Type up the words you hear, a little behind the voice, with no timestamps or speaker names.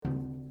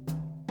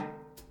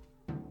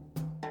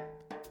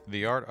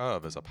The Art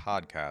of is a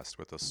podcast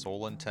with the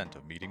sole intent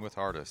of meeting with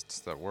artists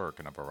that work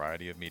in a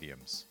variety of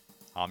mediums.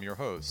 I'm your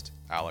host,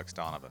 Alex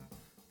Donovan.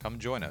 Come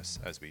join us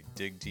as we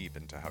dig deep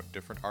into how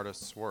different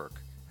artists work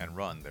and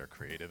run their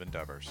creative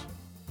endeavors.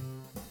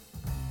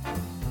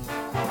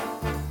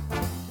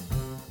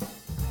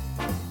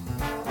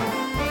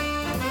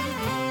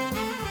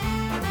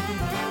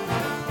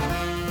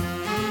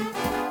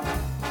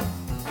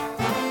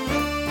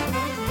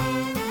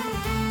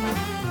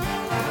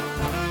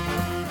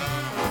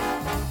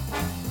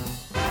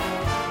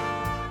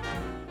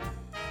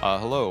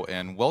 Hello,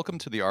 and welcome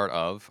to The Art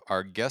of.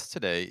 Our guest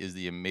today is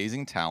the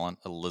amazing talent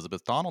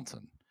Elisabeth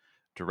Donaldson,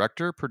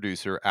 director,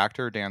 producer,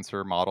 actor,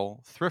 dancer,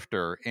 model,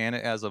 thrifter, and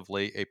as of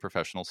late, a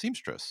professional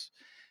seamstress.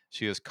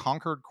 She has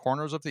conquered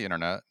corners of the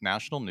internet,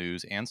 national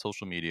news, and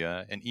social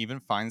media, and even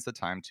finds the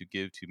time to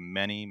give to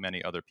many,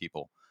 many other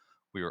people.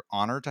 We are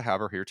honored to have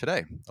her here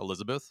today.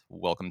 Elisabeth,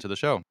 welcome to the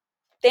show.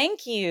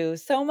 Thank you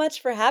so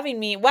much for having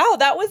me. Wow,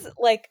 that was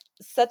like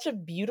such a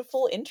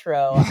beautiful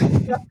intro.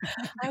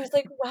 I was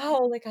like,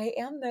 wow, like I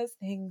am those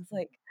things.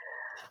 Like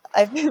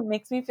it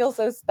makes me feel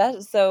so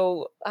special.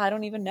 So I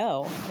don't even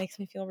know. It makes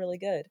me feel really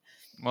good.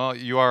 Well,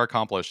 you are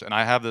accomplished. And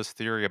I have this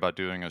theory about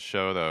doing a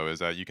show, though, is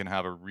that you can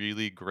have a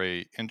really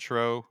great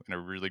intro and a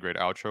really great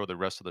outro. The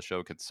rest of the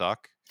show could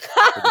suck.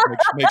 But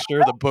just make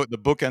sure the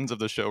bookends of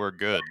the show are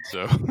good.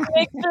 So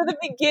Make sure the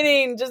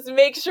beginning, just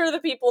make sure the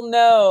people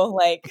know,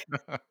 like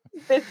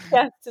this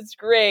guest is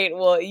great.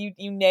 Well, you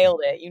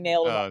nailed it. You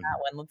nailed it on uh, that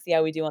one. Let's see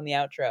how we do on the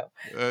outro.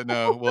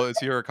 no, well,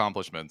 it's your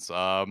accomplishments.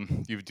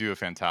 You do a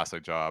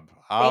fantastic job.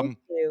 Thank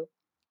you.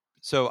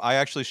 So I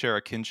actually share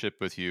a kinship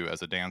with you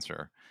as a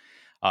dancer.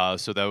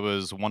 So that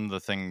was one of the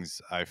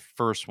things I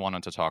first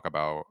wanted to talk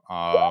about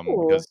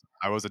Ooh. because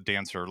I was a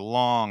dancer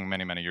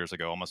many, many years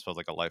ago. Almost feels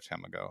like a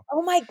lifetime ago.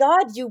 Oh my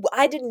God,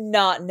 I did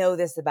not know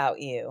this about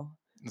you.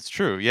 It's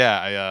true.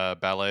 Yeah, I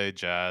ballet,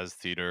 jazz,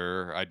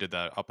 theater. I did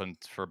that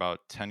for about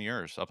 10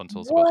 years, up until I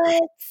was about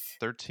What?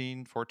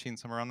 13, 14,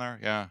 somewhere around there.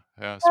 Yeah,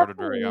 That's started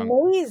very young.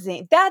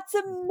 amazing. That's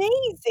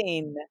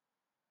amazing.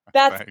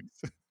 That's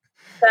Thanks.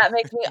 that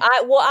makes me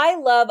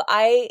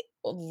I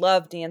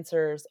love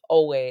dancers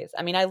always.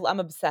 I mean, I'm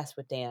obsessed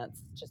with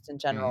dance just in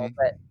general, Hmm.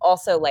 but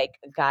also like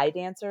guy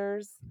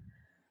dancers.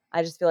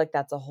 I just feel like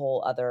that's a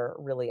whole other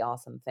really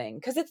awesome thing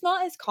because it's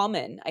not as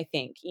common, I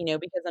think,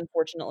 because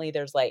unfortunately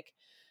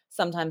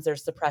sometimes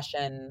there's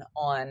suppression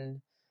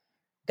on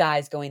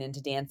guys going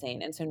into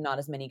dancing, and so not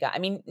as many guys. I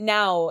mean,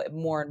 now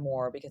more and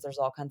more because there's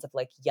all kinds of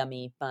like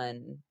yummy,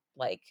 fun,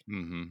 like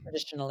Hmm.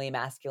 traditionally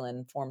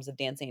masculine forms of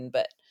dancing,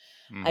 but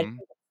I Hmm. think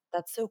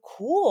that's so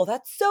cool.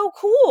 That's so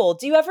cool.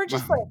 Do you ever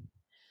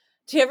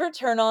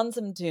turn on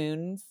some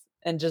tunes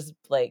and just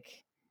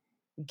like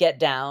get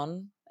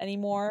down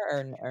anymore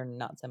or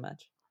not so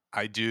much?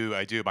 I do.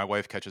 My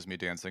wife catches me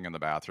dancing in the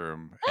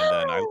bathroom, and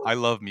then I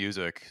love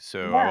music,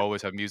 so I Yeah.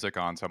 always have music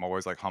on, so I'm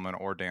always like humming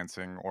or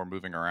dancing or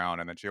moving around,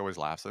 and then she always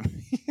laughs at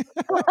me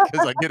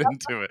because I get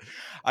into it.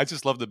 I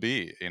just love the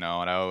beat, and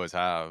I always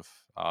have.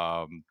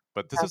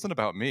 But this isn't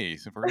about me.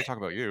 So if we're gonna talk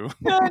about you,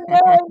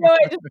 No, no,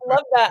 I just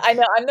love that. I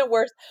know, I'm the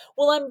worst.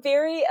 Well, I'm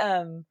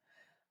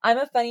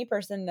a funny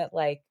person that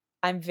like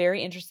I'm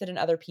very interested in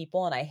other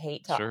people and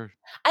sure.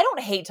 I don't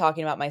hate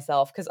talking about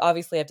myself because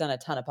obviously I've done a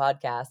ton of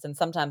podcasts and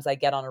sometimes I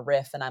get on a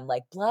riff and I'm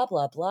like blah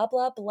blah blah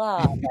blah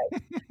blah and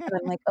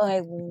I'm like, oh,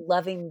 I'm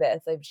loving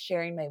this. I'm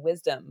sharing my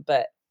wisdom,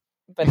 but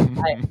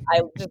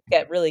I just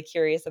get really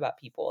curious about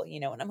people,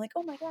 and I'm like,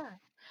 oh my God.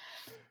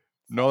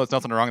 No, there's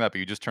nothing wrong with that, but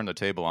you just turned the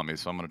table on me,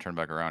 so I'm gonna turn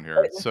back around Oh,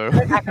 here. let's So,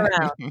 turn it back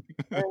around.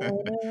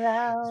 Turn it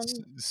around.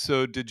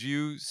 so did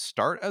you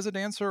start as a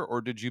dancer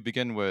or did you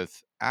begin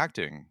with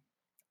acting?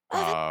 Oh,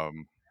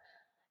 Um,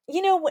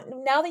 what,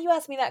 now that you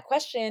ask me that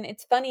question,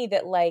 it's funny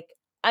that like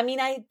I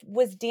mean, I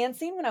was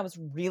dancing when I was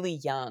really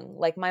young.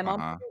 Like my mom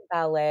uh-huh. was in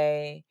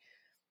ballet.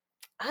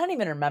 I don't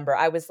even remember.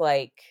 I was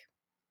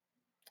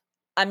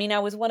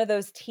one of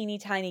those teeny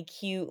tiny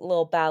cute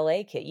little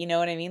ballet kid. You know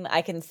what I mean?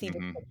 I can see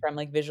this Hmm. picture. I'm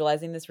like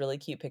visualizing this really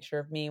cute picture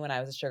of me when I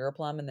was a sugar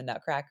plum in the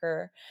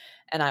Nutcracker,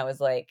 and I was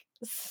like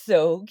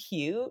so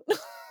cute.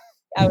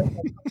 I was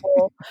like a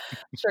full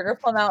sugar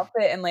plum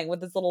outfit and like with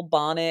this little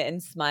bonnet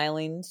and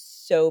smiling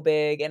so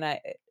big, and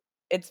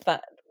it's fun.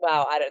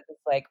 Wow, I don't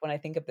just like when I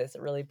think of this,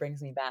 it really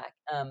brings me back.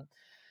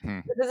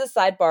 This is a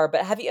sidebar,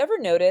 but have you ever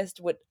noticed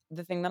what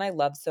the thing that I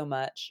love so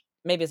much?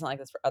 Maybe it's not like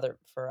this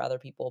for other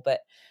people, but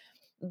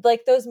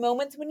like those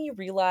moments when you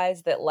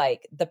realize that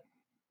like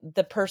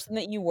the person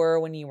that you were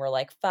when you were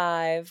like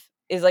 5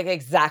 is like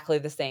exactly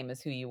the same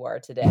as who you are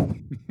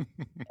today.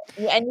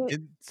 Yeah, and you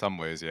In some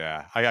ways,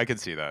 yeah. I can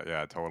see that.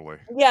 Yeah, totally.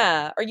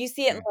 yeah, or you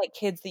see it in Mm. like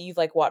kids that you've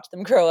like watched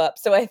them grow up.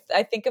 So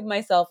I think of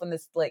myself in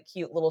this like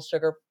cute little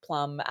sugar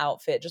plum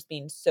outfit just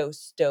being so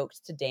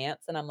stoked to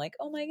dance and I'm like,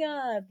 "Oh my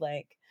God,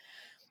 like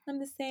I'm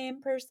the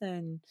same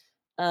person."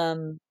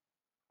 Um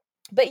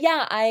but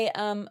yeah,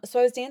 so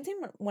I was dancing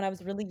when I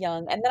was really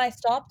young and then I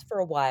stopped for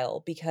a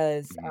while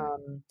because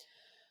Mhm.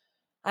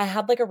 I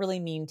had like a really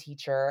mean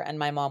teacher and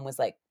my mom was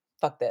like,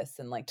 "Fuck this,"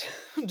 and like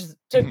just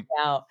took me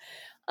out.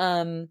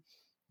 Um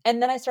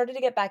And then I started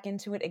to get back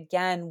into it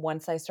again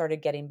once I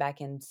started getting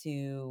back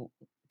into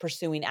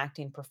pursuing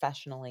acting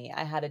professionally.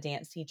 I had a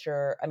dance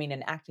teacher, I mean,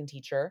 an acting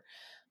teacher,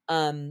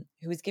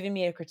 who was giving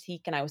me a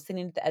critique, and I was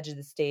sitting at the edge of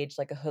the stage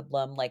like a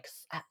hoodlum, like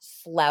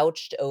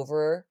slouched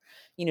over,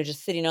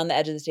 just sitting on the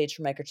edge of the stage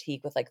for my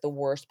critique with like the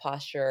worst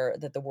posture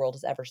that the world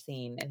has ever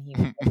seen. And he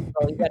was like,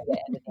 "Girl, you got to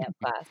get into dance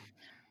class."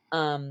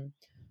 Um,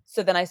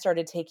 so then I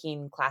started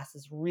taking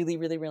classes really,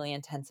 really, really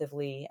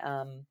intensively,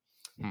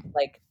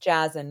 like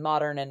jazz and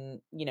modern,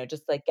 and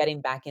just like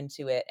getting back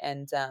into it,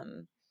 and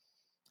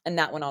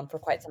that went on for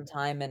quite some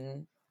time,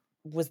 and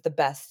was the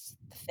best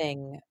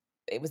thing.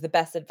 It was the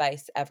best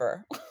advice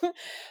ever.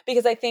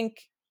 Because I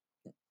think,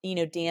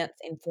 dance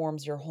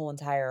informs your whole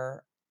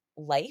entire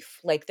life.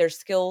 Like, there's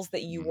skills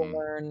that you will Mhm.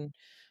 learn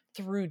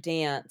through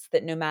dance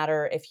that no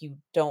matter if you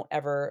don't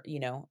ever,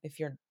 if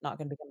you're not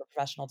gonna become a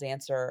professional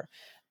dancer,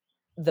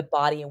 the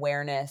body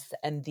awareness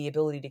and the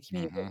ability to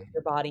communicate with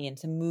your Mhm. body and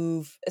to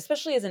move,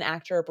 especially as an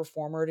actor or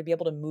performer, to be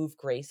able to move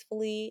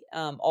gracefully,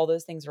 all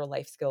those things are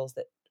life skills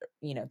that,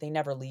 they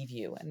never leave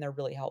you, and they're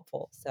really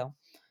helpful, so.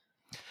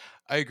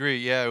 I agree.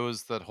 Yeah, it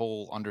was that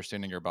whole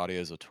understanding your body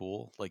as a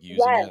tool, like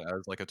using Yes, it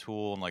as like a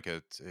tool, and like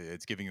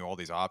it's giving you all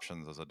these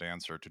options as a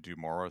dancer to do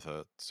more with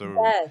it.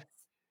 So yes,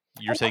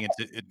 you're and saying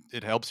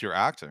it helps your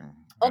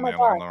acting oh in my the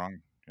long gosh,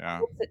 run. it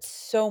Yeah. helps it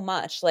so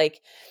much,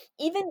 like,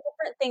 even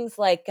different things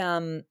like,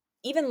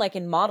 even, like,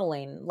 in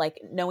modeling, like,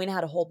 knowing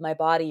how to hold my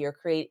body or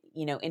create,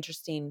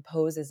 interesting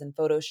poses and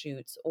photo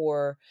shoots,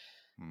 or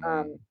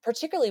Mhm.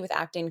 particularly with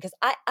acting, because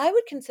I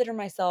would consider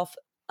myself,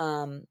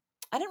 um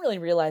I didn't really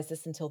realize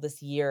this until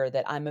this year,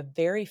 that I'm a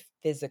very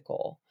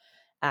physical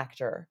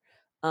actor,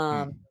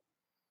 Hmm. um,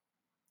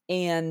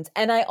 and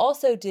I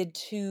also did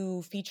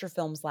 2 feature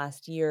films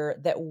last year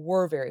that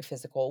were very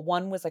physical.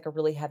 One was, like, a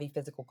really heavy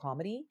physical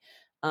comedy,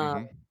 um,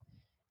 Mhm.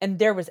 and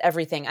there was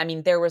everything. I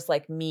mean, there was,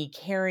 like, me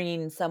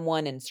carrying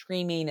someone and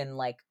screaming and,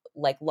 like,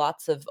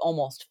 lots of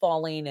almost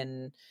falling,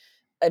 and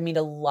I mean,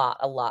 a lot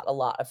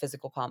of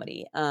physical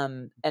comedy,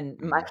 and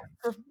my Mhm.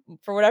 for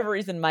for whatever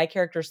reason, my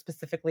character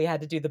specifically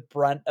had to do the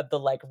brunt of the,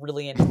 like,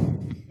 really intense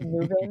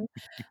moving,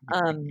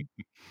 um,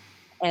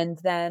 and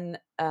then,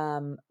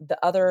 the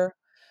other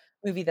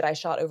movie that I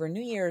shot over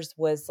New Year's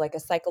was, like, a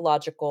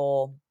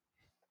psychological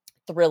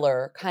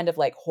thriller, kind of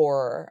like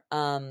horror,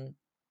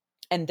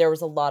 and there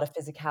was a lot of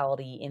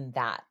physicality in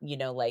that,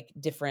 like,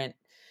 different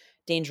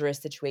dangerous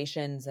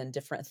situations and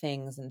different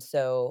things, and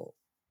so,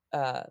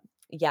 uh,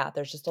 yeah,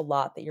 there's just a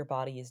lot that your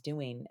body is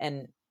doing,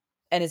 and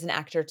as an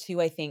actor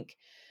too, I think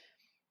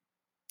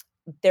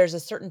there's a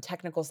certain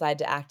technical side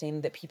to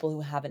acting that people who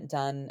haven't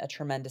done a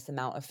tremendous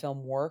amount of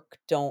film work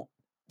don't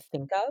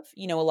think of.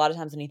 A lot of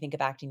times when you think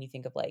of acting, you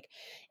think of, like,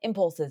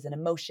 impulses and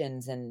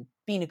emotions and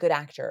being a good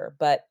actor,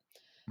 but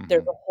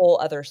there's a Mhm. whole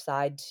other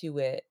side to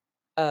it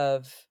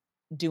of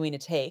doing a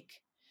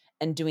take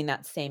and doing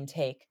that same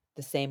take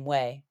the same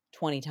way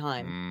 20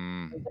 times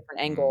from Mm.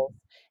 different Mm. angles,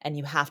 and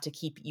you have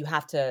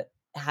to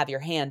have your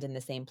hand in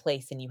the same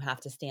place, and you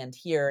have to stand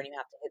here, and you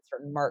have to hit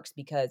certain marks,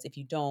 because if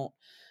you don't,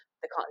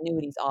 the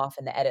continuity's off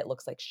and the edit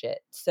looks like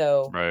shit.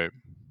 So, Right.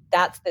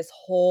 that's this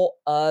whole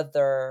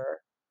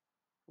other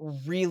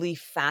really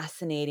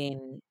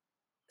fascinating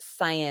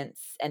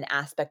science and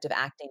aspect of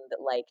acting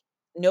that, like,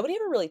 nobody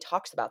ever really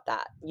talks about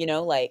that,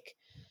 like,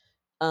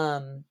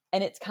 and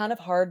it's kind of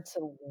hard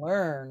to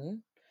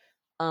learn.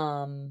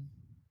 Um,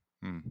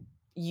 Mm.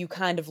 you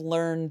kind of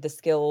learn the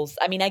skills.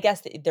 I mean, I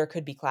guess there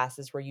could be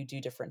classes where you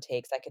do different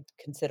takes. I could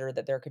consider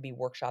that there could be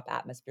workshop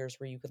atmospheres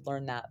where you could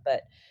learn that,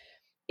 but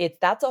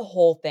that's a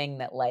whole thing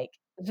that, like,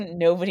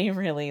 nobody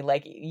really,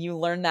 like, you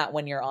learn that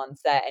when you're on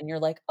set and you're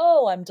like,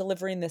 "Oh, I'm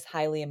delivering this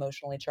highly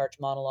emotionally charged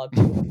monologue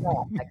to a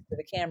shot next to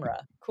the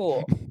camera.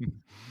 Cool,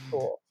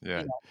 cool."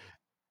 Yeah.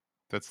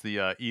 That's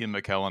the, Ian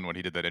McKellen when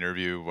he did that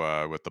interview,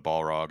 with the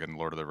Balrog in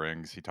Lord of the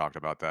Rings, he talked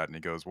about that, and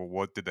he goes, "Well,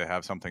 what did they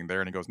have something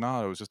there?" And he goes,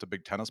 "No, it was just a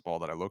big tennis ball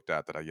that I looked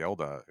at that I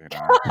yelled at," you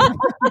know?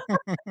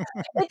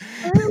 It's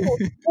true.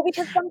 Well,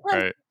 because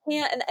sometimes Right. you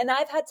can't, and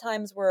I've had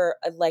times where,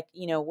 like,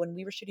 when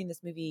we were shooting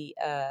this movie,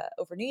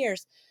 over New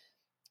Year's,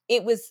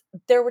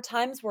 there were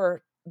times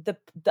where the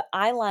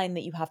eye line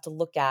that you have to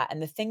look at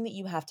and the thing that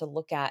you have to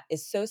look at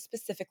is so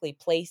specifically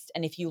placed,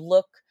 and if you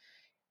look,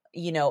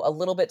 a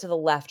little bit to the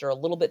left or a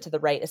little bit to the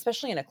right,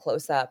 especially in a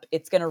close up,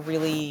 it's gonna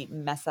really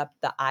mess up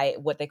the eye,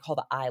 what they call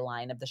the eye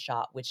line of the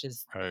shot, which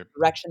is the Right.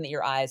 direction that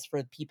your eyes,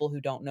 for people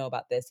who don't know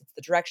about this, it's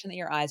the direction that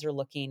your eyes are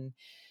looking,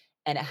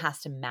 and it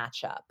has to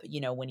match up.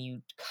 When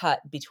you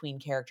cut between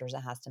characters,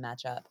 it has to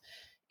match up.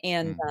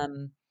 And, Mm.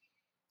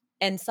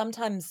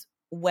 sometimes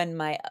when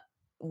my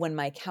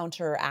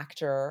counter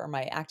actor or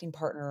my acting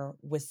partner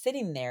was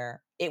sitting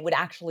there, it would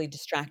actually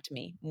distract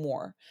me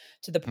more,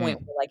 to the point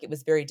Mm. where, like, it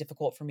was very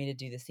difficult for me to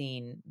do the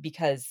scene,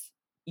 because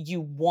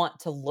you want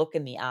to look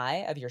in the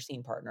eye of your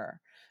scene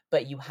partner,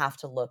 but you have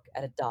to look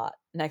at a dot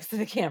next to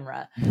the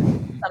camera.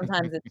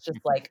 Sometimes it's just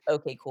like,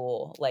 "Okay,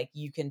 cool." Like,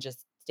 you can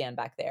just stand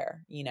back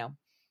there,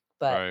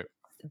 but Right.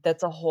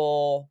 that's a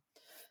whole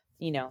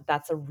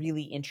that's a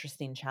really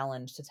interesting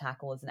challenge to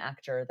tackle as an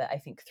actor that I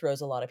think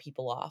throws a lot of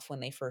people off when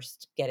they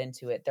first get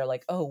into it. They're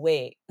like, "Oh,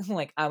 wait,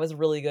 like, I was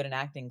really good in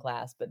acting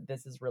class, but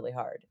this is really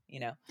hard," you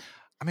know?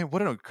 I mean,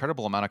 what an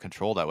incredible amount of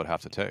control that would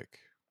have to take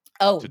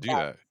to Oh, do yeah,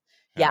 that.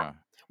 yeah. Yeah.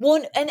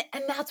 Well, and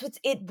that's what's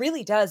it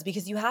really does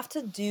because you have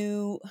to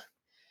do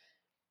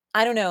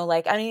I don't know,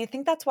 like, I mean, I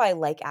think that's why I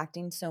like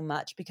acting so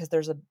much because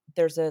there's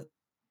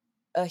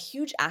a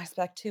huge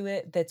aspect to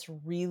it that's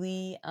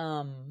really,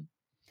 I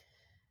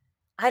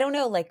don't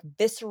know, like,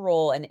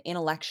 visceral and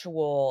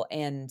intellectual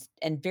and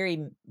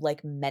very,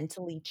 like,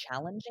 mentally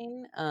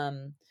challenging,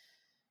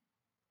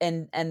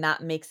 and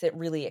that makes it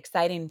really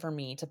exciting for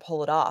me to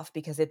pull it off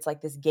because it's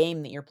like this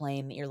game that you're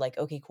playing that you're like,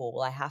 "Okay, cool.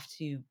 Well, I have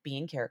to be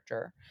in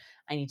character.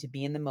 I need to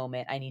be in the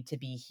moment. I need to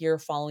be here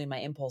following my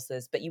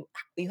impulses." But you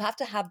have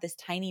to have this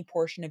tiny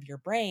portion of your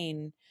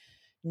brain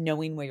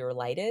knowing where your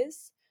light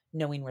is,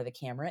 knowing where the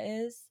camera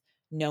is,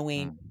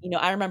 knowing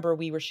I remember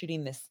we were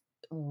shooting this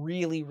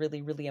really,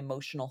 really, really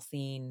emotional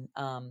scene,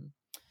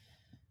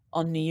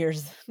 on New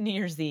Year's New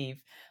Year's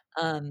Eve,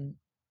 um,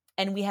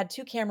 and we had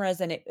 2 cameras,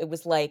 and it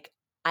was like,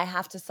 I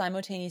have to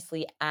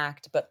simultaneously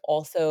act, but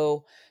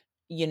also,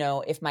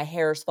 if my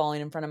hair is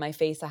falling in front of my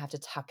face, I have to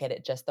tuck it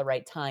at just the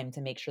right time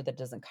to make sure that it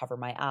doesn't cover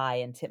my eye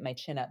and tip my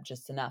chin up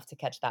just enough to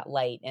catch that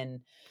light,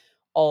 and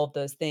all of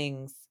those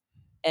things.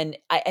 And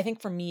I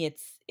think for me,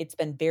 it's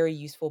been very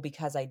useful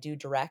because I do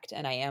direct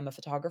and I am a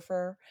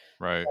photographer.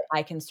 Right.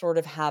 I can sort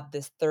of have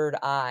this third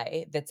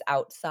eye that's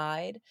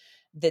outside,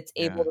 that's able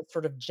Yeah. to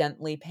sort of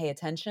gently pay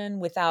attention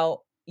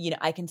without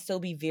I can still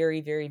be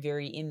very, very,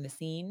 very in the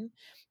scene,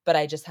 but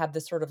I just have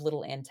this sort of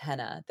little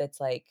antenna that's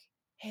like,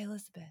 "Hey,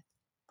 Elizabeth,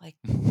 like,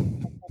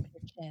 tuck up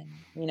your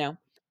chin," you know?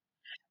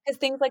 'Cause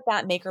things like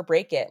that make or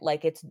break it,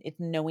 like, it's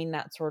knowing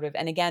that sort of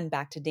and again,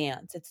 back to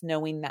dance, it's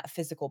knowing that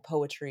physical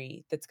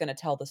poetry that's gonna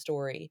tell the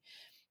story,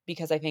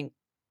 because I think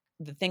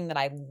the thing that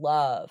I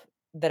love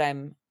that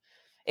I'm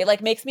it,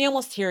 like, makes me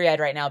almost teary-eyed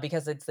right now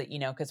because it's like,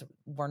 because 'cause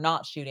we're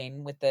not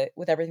shooting with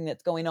everything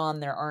that's going on,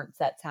 there aren't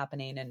sets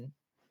happening, and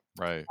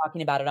Right.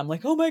 talking about it, I'm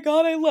like, "Oh my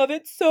god, I love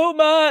it so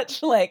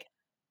much," like,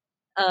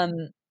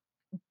 um,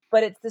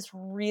 but it's this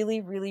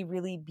really, really,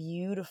 really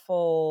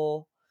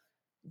beautiful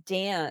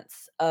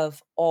dance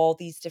of all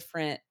these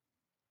different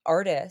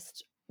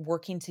artists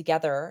working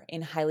together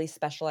in highly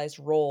specialized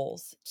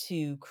roles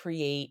to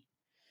create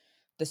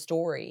the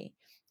story,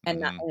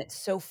 Mhm. and it's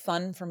so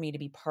fun for me to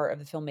be part of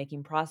the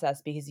filmmaking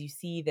process because you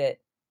see that,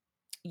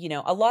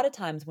 a lot of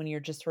times when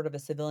you're just sort of a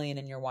civilian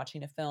and you're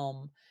watching a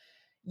film,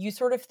 you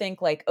sort of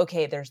think like,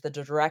 "Okay, there's the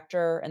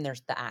director and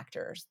there's the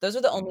actors." Those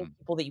are the only Mhm.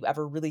 people that you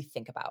ever really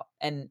think about,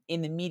 and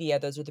in the media,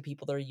 those are the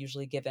people that are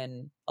usually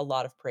given a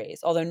lot of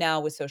praise, although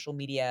now with social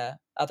media,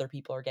 other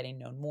people are getting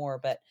known more,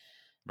 but,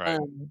 Right.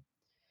 um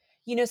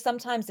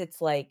sometimes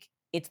it's like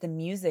it's the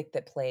music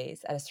that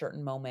plays at a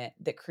certain moment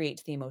that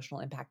creates the emotional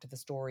impact of the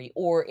story,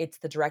 or it's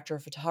the director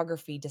of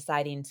photography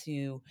deciding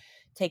to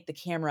take the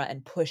camera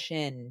and push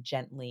in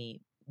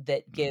gently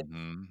that gives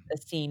Mhm. a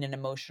scene an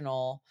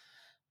emotional,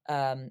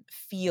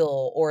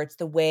 feel, or it's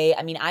the way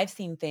I mean, I've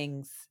seen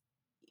things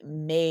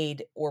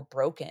made or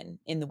broken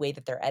in the way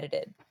that they're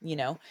edited, you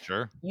know?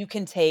 Sure. You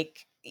can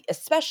take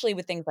especially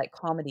with things like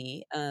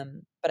comedy,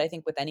 but I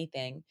think with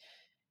anything,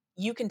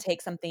 you can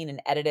take something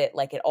and edit it,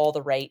 like, at all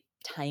the right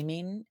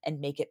timing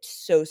and make it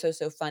so, so,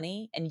 so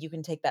funny, and you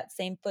can take that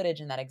same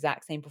footage and that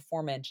exact same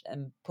performance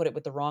and put it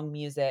with the wrong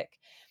music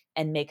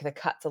and make the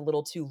cuts a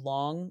little too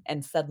long,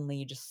 and suddenly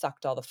you just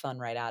sucked all the fun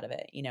right out of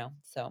it, you know?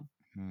 So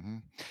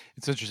Mhm.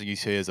 It's interesting you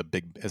say as a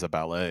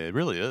ballet. It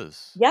really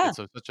is. yeah, It's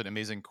such an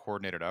amazing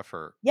coordinated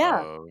effort yeah,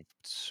 of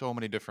so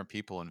many different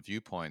people and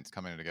viewpoints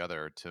coming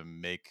together to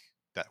make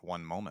that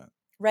one moment,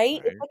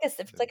 right? right?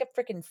 It's like a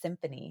freaking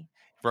symphony.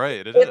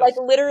 Right, it It, like, is.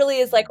 literally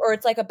is like Mhm. or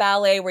it's like a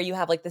ballet where you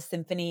have, like, the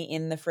symphony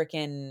in the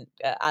frickin',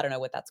 I don't know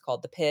what that's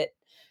called, the pit,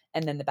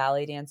 and then the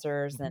ballet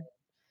dancers, Mhm.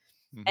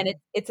 and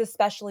Mhm. it's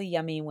especially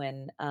yummy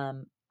when,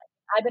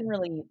 I've been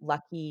really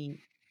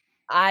lucky.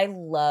 I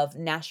love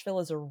Nashville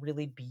is a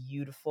really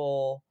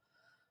beautiful,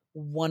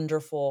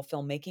 wonderful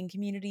filmmaking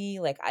community,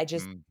 like,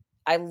 Mm.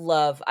 I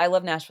love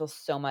Nashville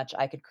so much,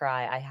 I could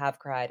cry, I have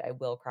cried, I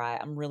will cry,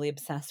 I'm really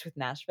obsessed with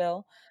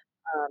Nashville,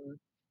 um,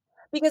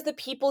 because the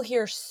people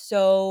here are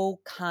so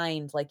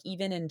kind, like,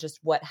 even in just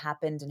what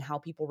happened and how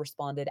people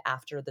responded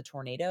after the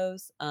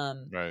tornadoes,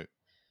 Right.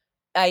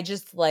 I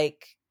just,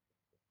 like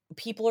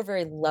people are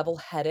very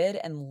level-headed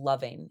and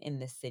loving in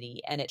this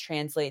city, and it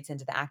translates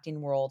into the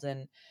acting world,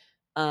 and,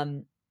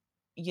 um,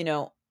 you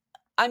know,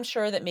 I'm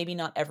sure that maybe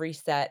not every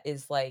set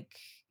is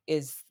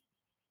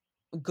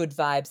good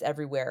vibes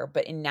everywhere,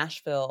 but in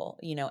Nashville,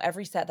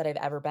 every set that I've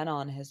ever been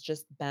on has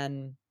just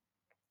been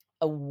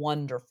a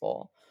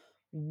wonderful,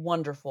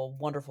 wonderful,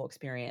 wonderful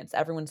experience.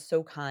 Everyone's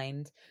so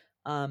kind,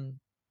 um,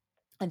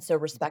 and so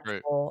That's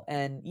great. respectful,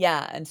 and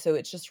yeah, and so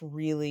it's just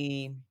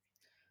really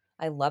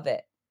I love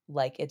it.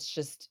 Like, it's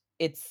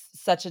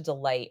such a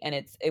delight, and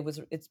it's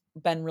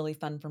been really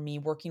fun for me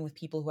working with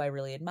people who I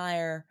really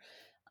admire,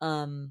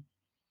 um,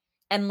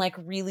 and, like,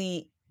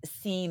 really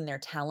seeing their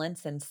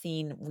talents and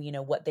seeing,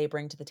 what they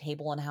bring to the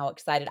table and how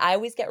excited I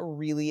always get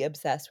really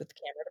obsessed with the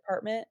camera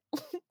department.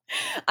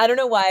 I don't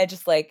know why, I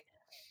just, like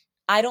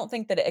I don't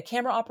think that a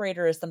camera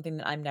operator is something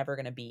that I'm never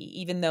gonna be,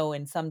 even though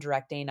in some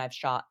directing I've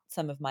shot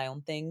some of my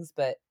own things,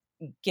 but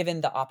given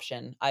the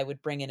option, I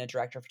would bring in a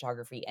director of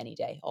photography any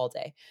day, all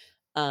day.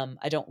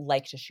 I don't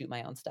like to shoot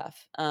my own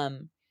stuff,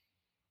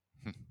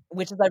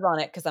 which is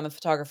ironic because 'cause I'm a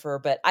photographer,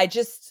 but I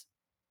just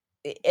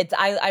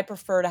I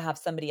prefer to have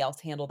somebody else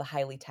handle the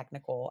highly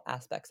technical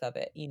aspects of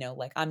it,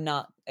 like, I'm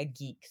not a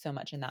geek so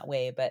much in that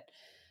way, but,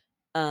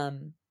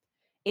 um,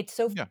 it's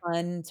so Yeah.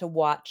 fun to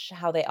watch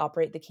how they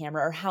operate the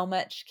camera or how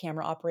much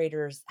camera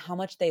operators how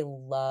much they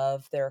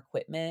love their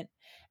equipment,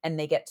 and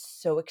they get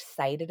so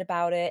excited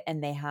about it,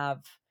 and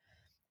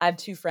I have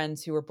 2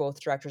 friends who are both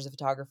directors of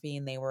photography,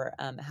 and they were,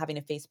 having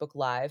a Facebook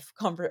Live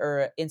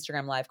or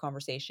Instagram Live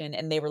conversation,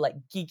 and they were, like,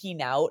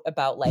 geeking out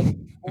about, like,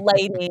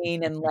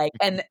 lighting and,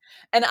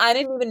 and I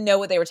didn't even know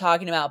what they were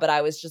talking about, but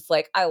I was just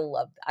like, I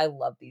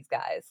love these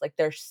guys." Like,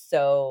 they're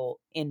so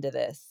into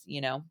this,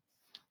 you know?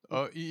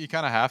 Oh, you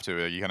kinda have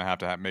to. You kinda have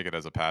to make it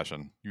as a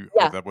passion. You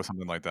Yeah, with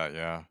something like that,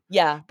 yeah.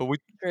 yeah, But we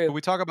but true.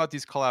 we talk about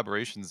these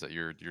collaborations that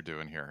you're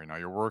doing here.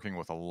 You're working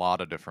with a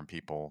lot of different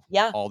people,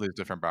 Yeah, all these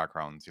different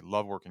backgrounds. You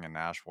love working in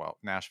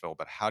Nashville,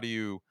 but how do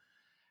you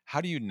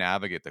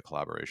navigate the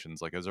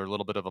collaborations? Like, is there a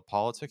little bit of a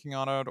politicking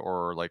on it,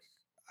 or like,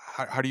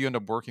 how do you end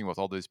up working with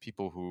all these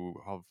people who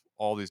have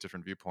all these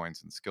different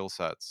viewpoints and skill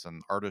sets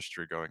and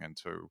artistry going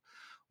into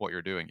what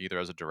you're doing, either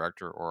as a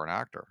director or an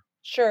actor?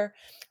 sure.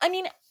 I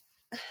mean,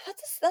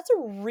 that's a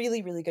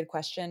really, really good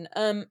question.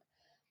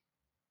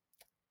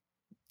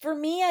 For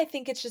me, I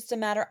think it's just a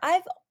matter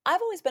I've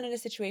always been in a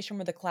situation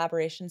where the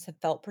collaborations have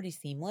felt pretty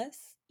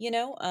seamless,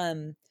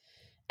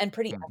 and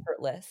pretty Hmm.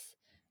 effortless.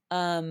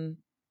 Um,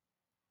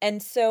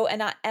 and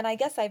I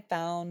guess I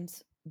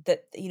found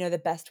that,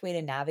 the best way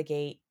to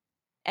navigate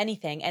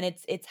anything, and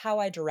it's how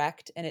I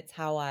direct and it's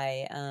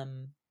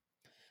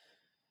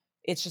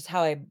just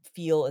how I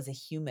feel as a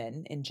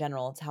human in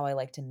general. It's how I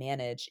like to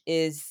manage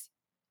is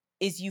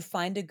you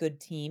find a good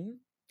team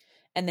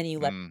and then you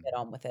let them Mm, get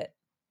on with it.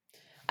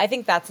 I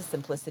think that's a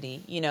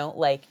simplicity,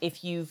 like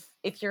if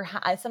you're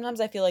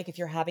sometimes I feel like if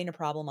you're having a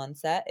problem on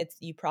set, it's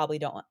you probably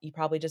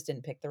just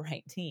didn't pick the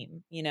right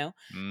team,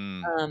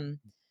 mm, Um,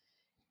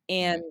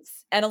 mhm, and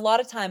and a lot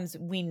of times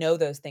we know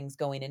those things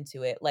going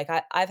into it. Like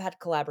I've had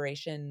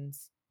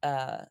collaborations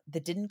that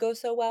didn't go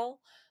so well.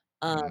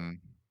 Um,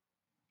 mhm.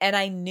 and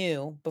I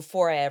knew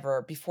before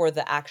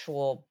the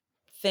actual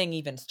thing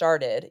even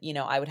started,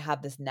 I would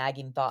have this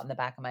nagging thought in the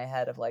back of my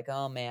head of like,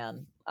 "Oh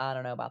man, I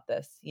don't know about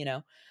this."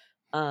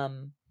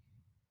 Um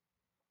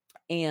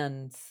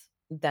And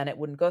then it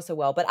wouldn't go so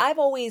well, but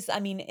I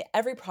mean,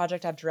 every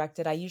project I've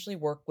directed, I usually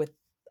work with,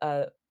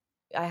 uh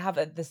I have,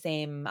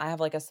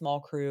 like, a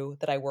small crew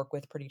that I work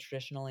with pretty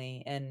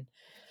traditionally, and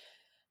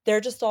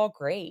they're just all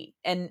great,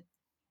 and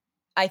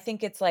I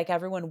think it's, like,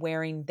 everyone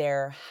wearing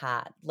their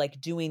hat,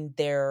 like, doing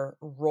their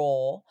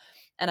role,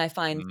 and I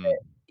find Mm, that,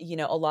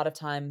 a lot of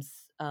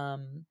times,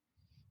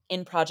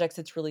 in projects,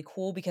 it's really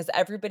cool because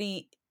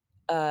everybody,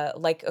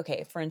 like,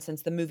 okay, for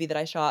instance, the movie that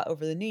I shot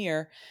over the New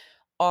Year,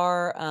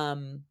 our,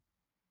 um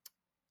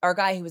our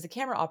guy who was a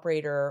camera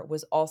operator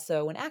was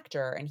also an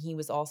actor, and he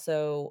was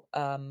also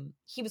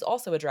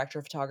a director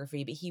of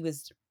photography, but he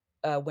was,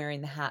 wearing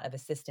the hat of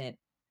assistant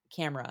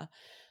camera.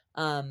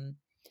 Um,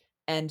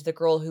 and the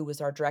girl who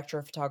was our director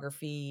of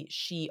photography,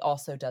 she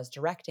also does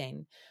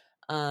directing.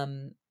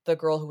 The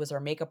girl who was our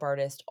makeup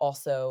artist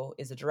also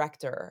is a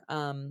director.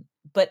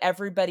 But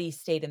everybody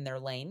stayed in their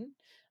lane,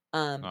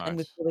 and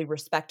was nice. really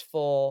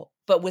respectful,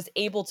 but was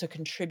able to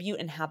contribute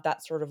and have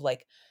that sort of,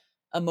 like,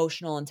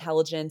 emotional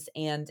intelligence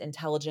and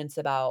intelligence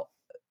about,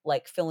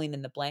 like, filling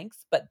in the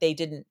blanks, but they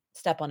didn't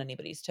step on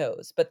anybody's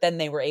toes, but then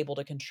they were able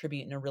to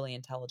contribute in a really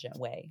intelligent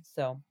way,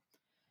 so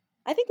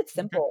I think it's Okay.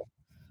 simple.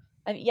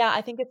 Yeah,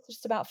 I think it's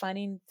just about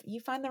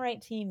you find the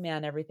right team,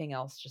 man, everything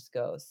else just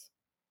goes.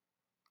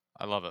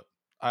 I love it.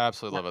 I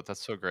absolutely Yeah, love it.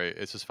 That's so great.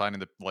 It's just finding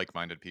the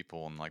like-minded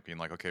people and like being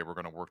like, okay, we're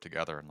gonna work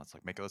together and let's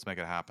make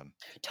it happen.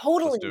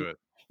 Let's do totally. it.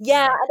 Yeah,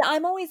 Yeah. and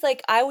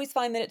I always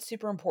find that it's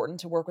super important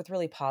to work with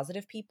really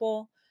positive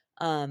people,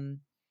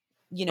 um,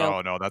 you know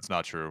Oh no, that's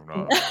not true.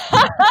 No, no,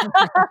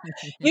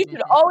 You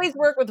should no. always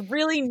work with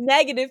really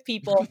negative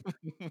people,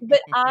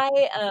 but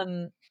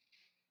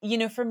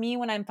for me,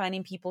 when I'm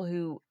finding people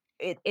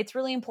it's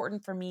really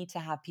important for me to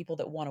have people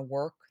that wanna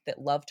work, that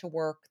love to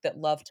work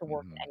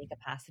in any Mhm.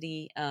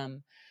 capacity.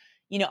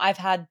 I've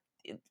had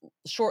eh,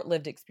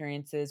 short-lived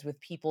experiences with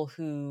people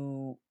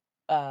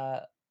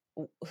uh,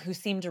 who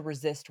seem to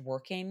resist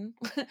working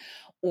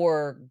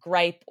or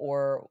gripe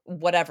or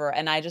whatever,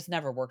 and I just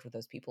never worked with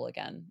those people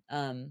again.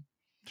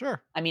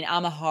 Sure. I mean,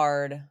 I'm a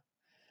hard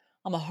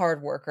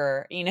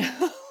worker,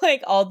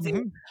 like,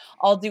 Mhm.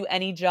 I'll do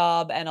any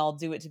job and I'll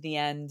do it to the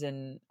end,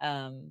 and,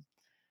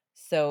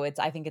 so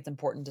I think it's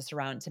important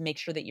to make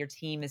sure that your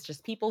team is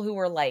just people who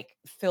are, like,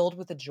 filled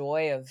with the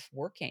joy of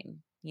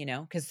working,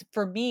 because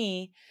for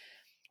me,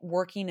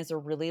 working is a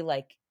really,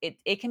 like it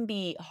can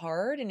be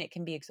hard and it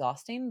can be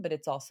exhausting, but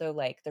it's also,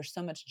 like, there's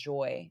so much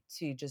joy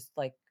to just,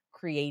 like,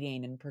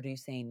 creating and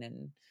producing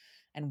and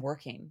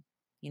working,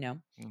 you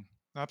know? Mm,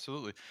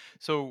 absolutely.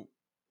 So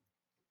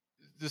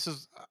this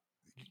is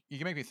you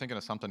can make me thinking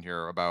of something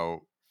here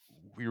about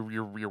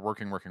you're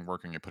working, working,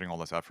 working. You're putting all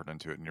this effort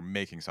into it, and you're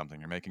making something.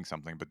 You're making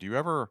something. But do you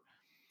ever?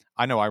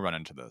 I know I run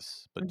into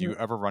this, but do Mhm. you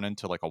ever run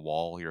into like a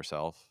wall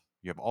yourself?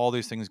 You have all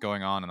these things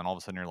going on, and then all of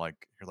a sudden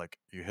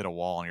you hit a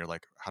wall, and you're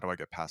like, how do I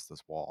get past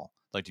this wall?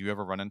 Like, do you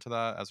ever run into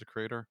that as a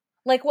creator?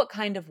 Like, what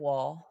kind of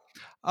wall?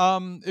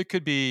 It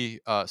could be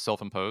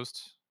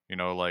self-imposed.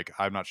 Like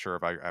I'm not sure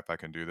if I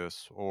can do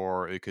this,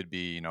 or it could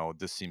be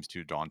this seems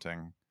too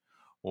daunting,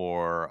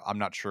 or I'm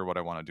not sure what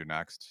I want to do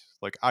next.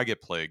 Like I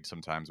get plagued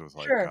sometimes with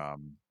like Sure.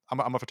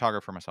 I'm a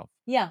photographer myself.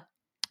 Yeah.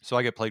 So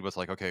I get plagued with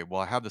like, okay,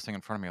 well, I have this thing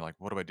in front of me. Like,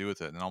 what do I do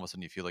with it? And then all of a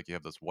sudden, you feel like you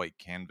have this white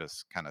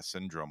canvas kind of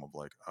syndrome of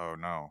like, oh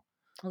no,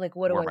 Like,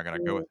 what do where I am I going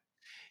to go with? do?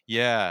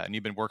 Yeah, and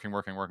you've been working,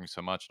 working, working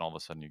so much, and all of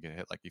a sudden, you get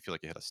hit like you feel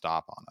like you hit a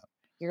stop on it.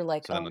 You're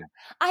like, So "Oh, then, no."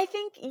 I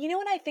think you know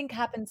what I think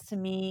happens to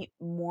me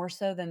more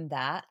so than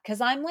that, because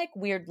 'Cause I'm, like,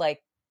 weird,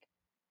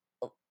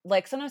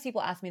 like, sometimes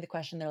people ask me the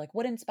question, they're like,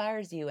 "What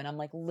inspires you?" And I'm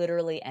like,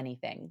 "Literally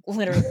anything."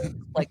 Literally, just,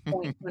 like,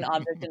 point to an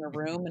object in a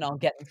room, and I'll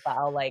get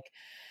inspired. Like,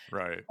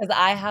 right, because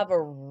I have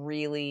a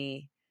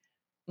really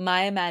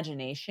my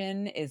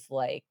imagination is,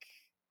 like,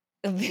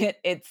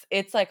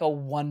 it's like a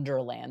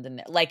wonderland,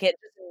 and, like, it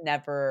just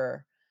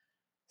never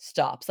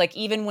stops. Like,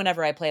 even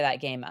whenever I play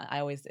that game, I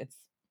always it's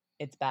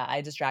bad.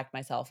 I distract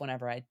myself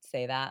whenever I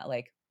say that,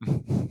 like,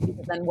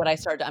 because then what I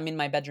start to I'm in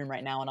my bedroom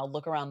right now, and I'll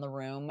look around the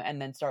room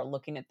and then start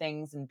looking at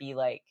things and be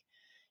like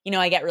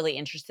I get really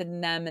interested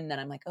in them, and then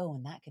I'm like, "Oh,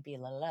 and that could be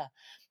la la la."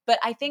 But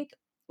I think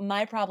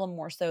my problem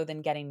more so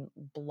than getting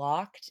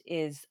blocked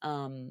is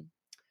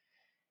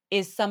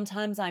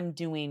sometimes I'm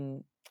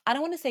doing I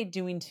don't wanna say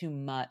doing too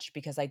much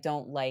because I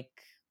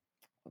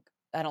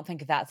don't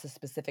think that's the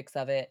specifics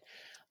of it,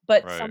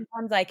 but right.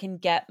 sometimes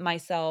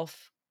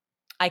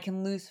I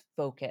can lose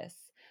focus,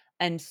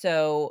 and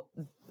so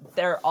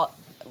there are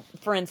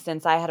for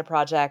instance, I had a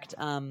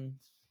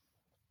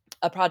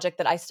project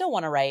that I still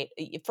wanna write.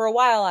 For a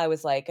while, I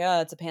was like,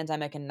 "Oh, it's a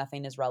pandemic and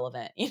nothing is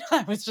relevant."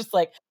 I was just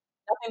like,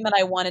 nothing that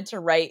I wanted to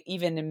write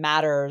even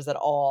matters at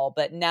all,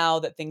 but now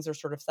that things are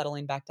sort of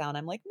settling back down,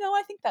 I'm like, "No,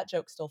 I think that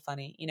joke's still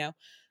funny," you know?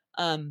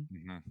 Um,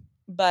 Hmm.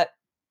 but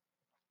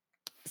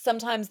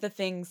sometimes the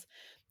things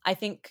I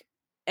think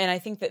I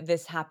think that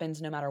this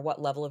happens no matter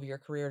what level of your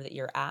career that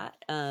you're at,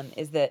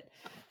 is that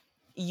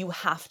you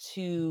have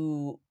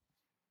to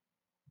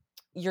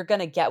you're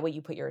gonna get what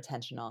you put your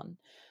attention on.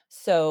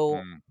 So,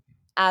 Mm,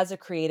 as a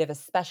creative,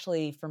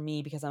 especially for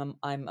me because I'm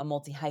a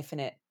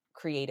multi-hyphenate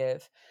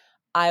creative,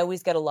 I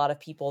always get a lot of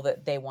people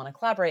that they wanna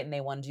collaborate and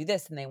they wanna do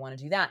this and they wanna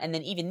do that, and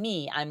then even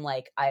me, I'm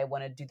like, I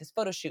wanna do this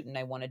photo shoot and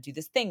I wanna do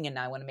this thing and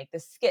I wanna make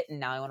this skit and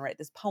now I wanna write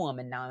this poem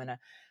and now I'm gonna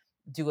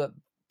do a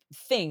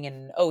thing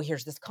and, "Oh,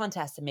 here's this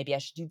contest and maybe I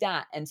should do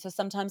that," and so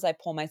sometimes I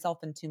pull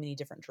myself in too many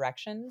different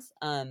directions,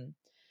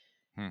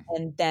 hmm,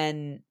 and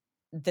then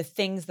the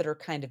things that are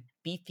kind of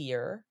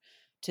beefier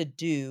to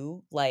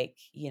do, like,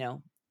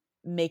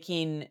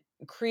 making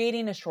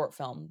creating a short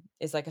film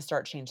is like a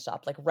start, change,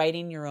 stop. Like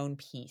writing your own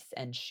piece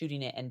and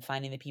shooting it and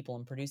finding the people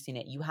and producing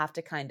it.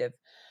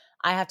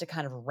 I have to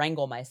kind of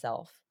wrangle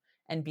myself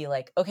and be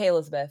like, "Okay,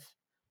 Elizabeth,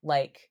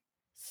 like,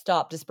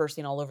 stop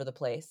dispersing all over the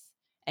place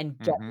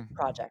and get this hmm.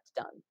 project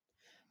done."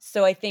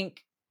 So I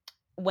think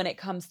when it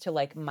comes to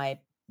like my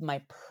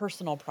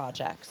personal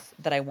projects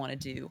that I want to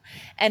do,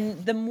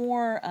 and the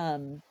more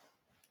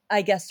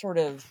I guess sort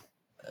of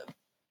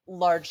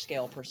large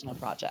scale personal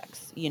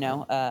projects,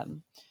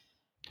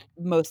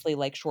 mostly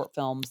like short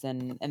films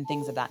and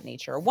things of that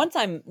nature. Once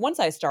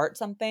I start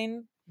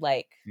something,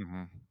 like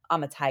Hmm.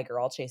 I'm a tiger,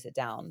 I'll chase it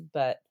down,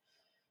 but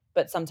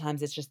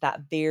sometimes it's just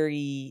that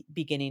very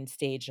beginning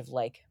stage of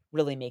like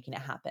really making it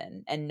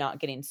happen and not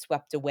getting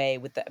swept away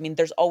with the I mean,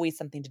 there's always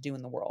something to do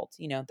in the world,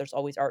 there's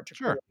always art to Sure.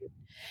 create.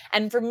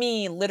 And for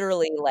me,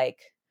 literally,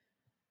 like,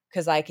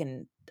 because I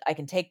can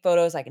take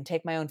photos, I can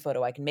take my own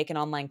photo, I can make an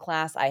online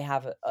class, I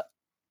have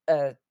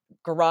a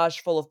garage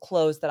full of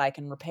clothes that I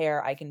can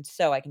repair, I can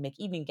sew, I can make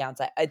evening gowns.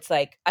 It's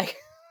like I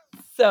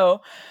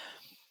so,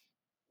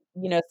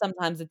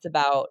 sometimes it's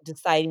about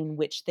deciding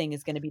which thing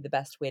is gonna be the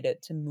best way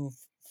to move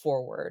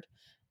forward,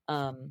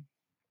 um,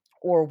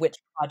 or which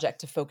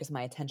project to focus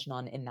my attention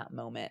on in that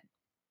moment.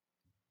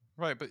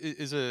 Right, but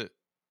is it?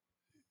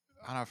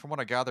 I don't know. From what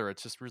I gather,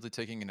 it's just really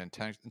taking an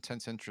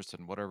intense interest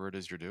in whatever it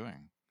is you're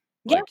doing.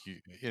 Yeah, Like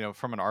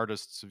from an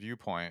artist's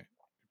viewpoint,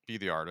 be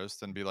the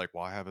artist and be like,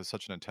 "Well, I have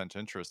such an intense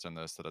interest in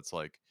this that it's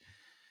like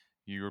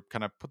you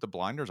kind of put the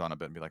blinders on a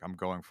bit and be like, I'm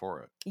going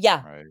for it."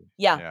 yeah, Right?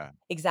 yeah, Yeah.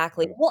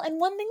 exactly. And Well, and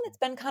one thing that's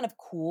been kind of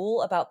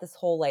cool about this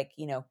whole, like,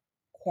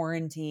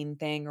 quarantine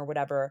thing or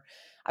whatever,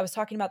 I was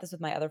talking about this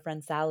with my other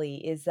friend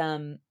Sally, is,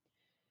 I've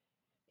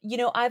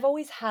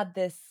always had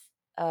this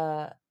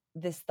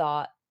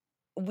thought.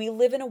 We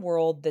live in a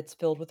world that's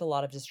filled with a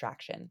lot of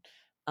distraction.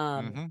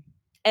 Um, mhm.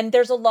 And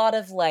there's a lot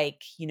of,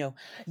 like,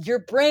 your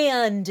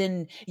brand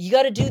and you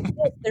gotta do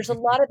this. There's a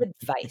lot of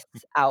advice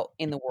out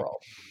in the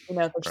world.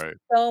 There's Right.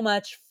 so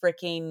much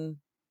freaking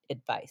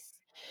advice.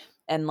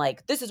 And,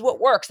 like, "This is what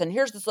works, and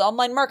here's this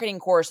online marketing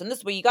course, and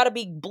this way you gotta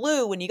be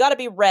blue, and you gotta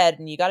be red,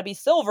 and you gotta be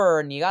silver,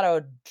 and you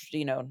gotta,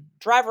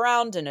 drive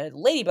around in a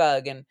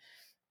ladybug,"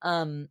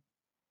 um,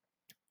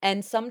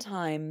 and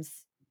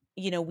sometimes,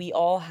 we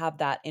all have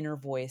that inner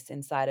voice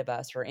inside of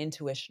us or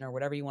intuition or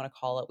whatever you wanna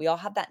call it. We all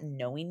have that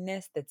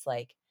knowingness that's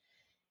like,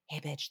 "Hey,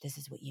 bitch, this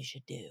is what you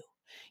should do."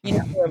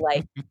 Or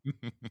like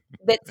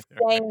that's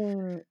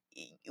saying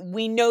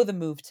we know the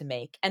move to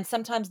make, and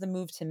sometimes the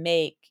move to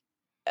make,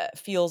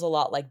 feels a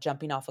lot like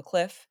jumping off a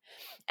cliff,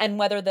 and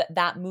whether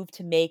that move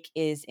to make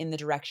is in the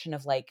direction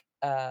of, like,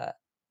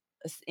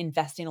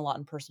 investing a lot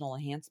in personal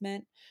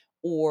enhancement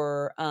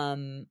or,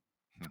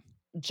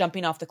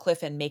 jumping off the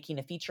cliff and making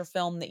a feature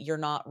film that you're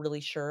not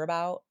really sure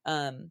about,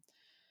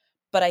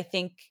 but I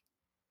think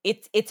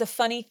it's a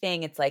funny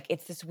thing, it's like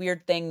it's this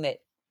weird thing that,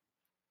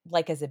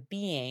 like, as a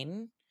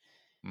being,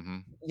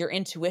 Mhm. your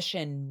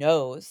intuition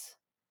knows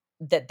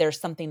that there's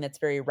something that's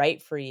very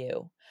right for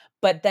you,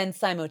 but then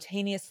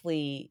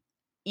simultaneously,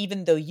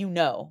 even though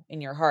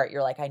in your heart,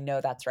 you're like, "I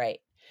know that's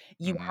right,"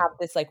 you Mhm. have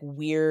this, like,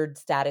 weird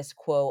status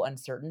quo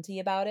uncertainty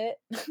about it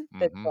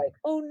that's Mhm. like,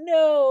 "Oh,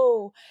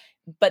 no,"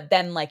 but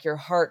then, like, your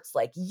heart's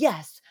like,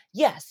 "Yes,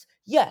 yes,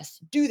 yes,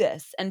 do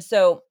this," and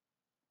so,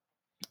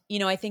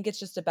 I think it's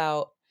just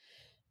about,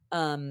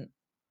 um,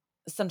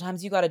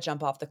 sometimes you gotta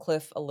jump off the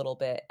cliff a little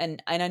bit,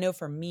 and I know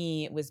for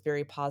me, it was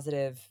very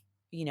positive,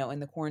 in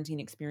the quarantine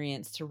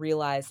experience to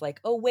realize,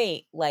 like, "Oh,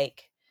 wait,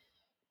 like,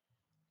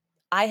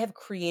 I have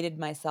created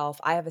myself,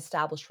 I have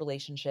established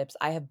relationships,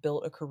 I have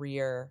built a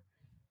career.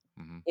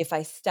 Mhm. If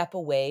I step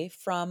away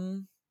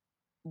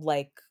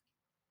like,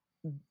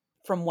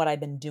 from what I've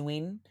been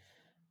doing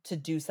to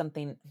do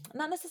something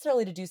not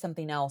necessarily to do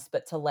something else,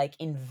 but to, like,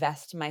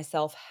 invest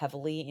myself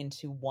heavily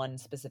into one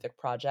specific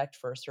project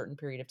for a certain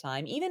period of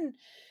time." Even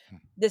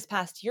this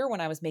past year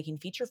when I was making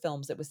feature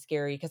films, it was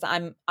scary because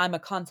I'm a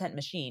content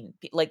machine.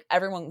 Like,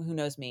 everyone who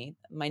knows me,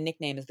 my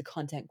nickname is the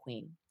content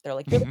queen. They're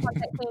like, "You're the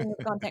content queen, you're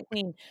the content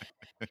queen."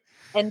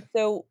 And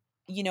so,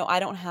 I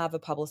don't have a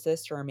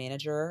publicist or a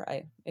manager.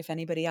 If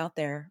anybody out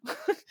there,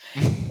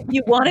 if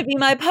you wanna be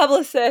my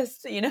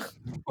publicist,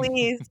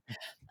 please.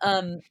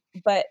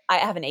 But I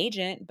have an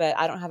agent, but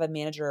I don't have a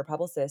manager or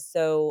publicist.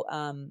 So,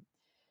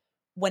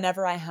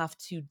 whenever I have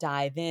to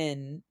dive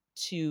in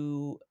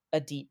to a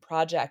deep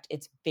project,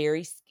 it's,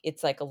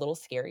 like, a little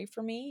scary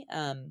for me,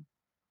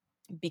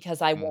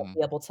 because I won't Mhm.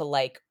 be able to,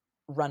 like,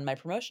 run my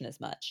promotion as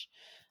much.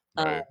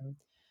 Right.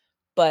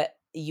 But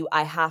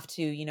I have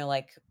to,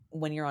 like,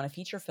 when you're on a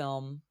feature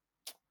film,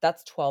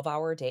 that's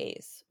 12-hour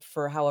days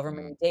for however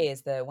Mhm. many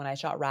days. When I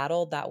shot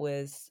Rattled, that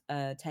was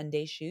a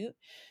 10-day shoot.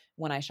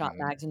 When I shot Mhm.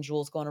 Mags and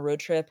Jewels Go on a Road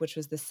Trip, which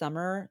was this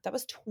summer, that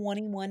was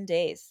 21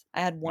 days.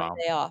 I had 1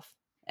 Wow. day off,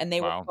 and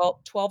they were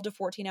Wow. 12 to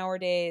 14-hour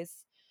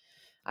days.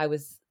 I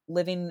was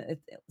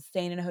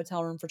staying in a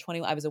hotel room for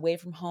 20. I was away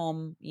from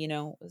home,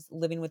 was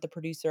living with the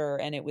producer,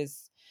 and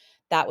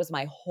that was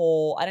my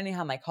whole I didn't even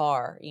have my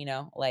car,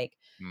 like,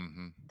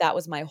 Mhm. that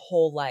was my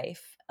whole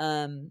life,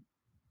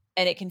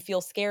 and it can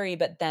feel scary,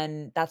 but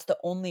then that's the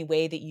only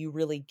way that you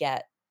really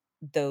get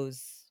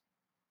those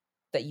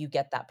that you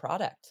get that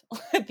product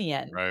at the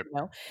end, Right.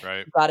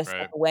 Right. You gotta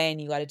step Right. away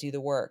and you gotta do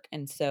the work,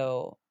 and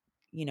so,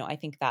 I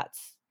think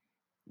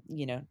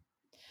you know,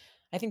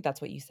 I think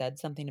that's what you said,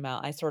 something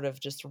about I sort of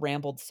just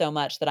rambled so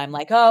much that I'm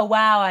like, "Oh,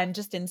 wow, I'm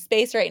just in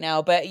space right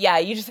now," but yeah,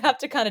 you just have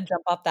to kinda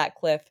jump off that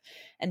cliff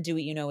and do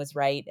what you know is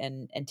right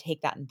and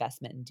take that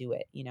investment and do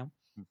it?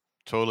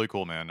 Totally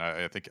cool, man.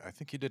 I think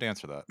you did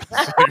answer that.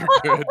 So you're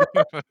good.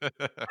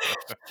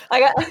 I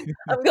got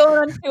I'm going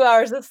on 2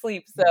 hours of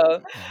sleep,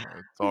 so,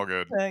 It's all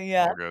good.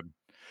 yeah. All good.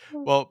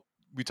 Well,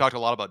 we talked a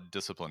lot about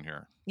discipline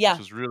here, which Yeah.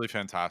 was really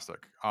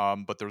fantastic.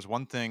 But there's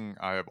one thing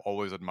I have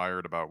always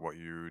admired about what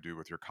you do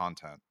with your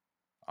content,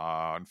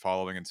 and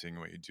following and seeing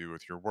what you do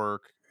with your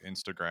work,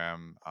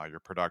 Instagram,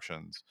 your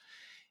productions,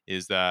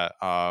 is that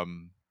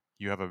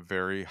you have a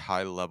very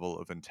high level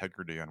of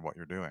integrity on what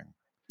you're doing.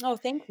 Oh,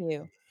 thank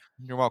you.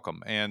 You're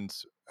welcome. And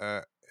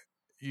uh,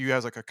 you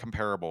has like a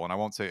comparable, and I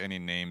won't say any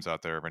names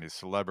out there of any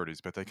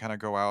celebrities, but they kind of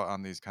go out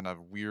on these kind of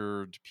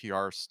weird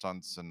PR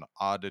stunts and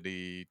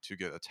oddity to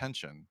get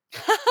attention.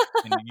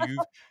 And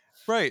you've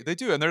right, they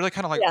do, and they're like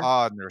kinda like Yeah,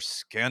 odd, and they're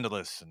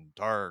scandalous and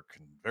dark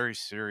and very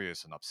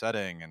serious and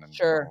upsetting, and then,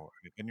 sure.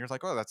 and you're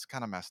like, "Oh, that's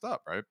kinda messed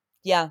up," right?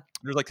 Yeah.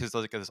 There's like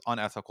this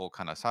unethical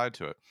kinda side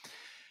to it.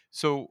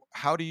 So,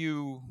 how do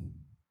you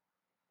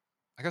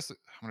I guess I'm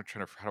gonna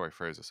try to how do I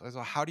phrase this?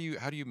 So how do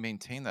you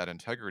maintain that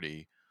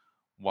integrity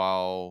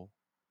while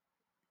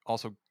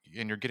also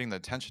and you're getting the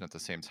attention at the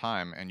same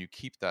time, and you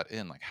keep that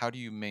in? Like, how do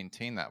you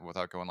maintain that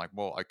without going like,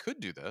 "Well, I could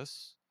do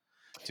this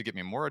to get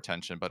me more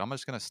attention, but I'm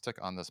just gonna stick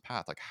on this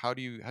path." Like, how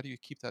do you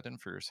keep that in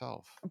for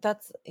yourself?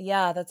 That's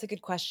a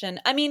good question.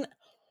 I mean,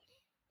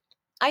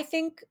 I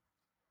think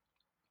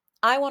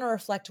I wanna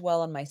reflect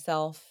well on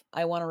myself.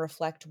 I wanna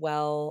reflect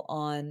well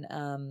on,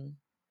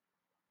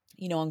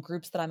 on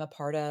groups that I'm a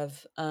part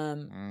of.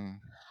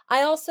 Mm,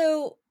 I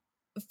also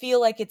feel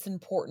like it's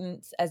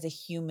important as a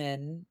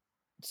human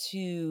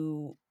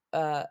to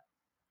uh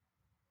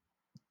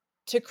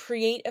to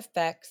create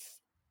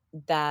effects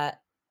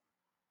that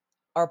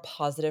are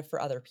positive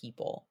for other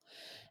people.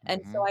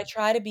 And so I mhm,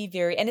 try to be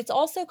very, and it's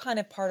also kind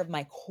of part of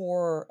my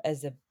core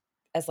as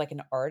like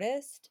an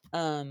artist,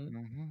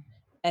 mhm,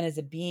 and as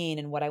a being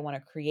and what I wanna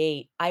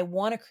create. I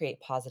wanna create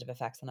positive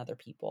effects on other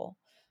people.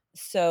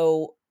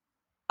 So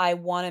I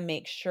wanna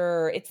make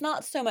sure it's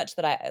not so much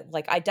that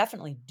I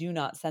definitely do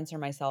not censor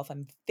myself.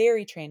 I'm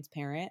very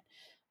transparent.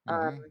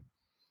 Um, mhm,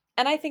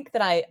 and I think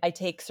that I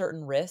take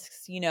certain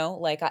risks,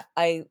 like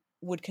I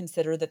would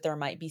consider that there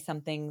might be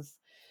some things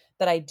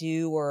that I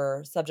do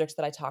or subjects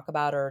that I talk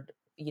about or,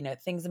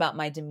 things about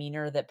my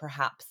demeanor that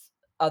perhaps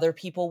other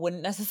people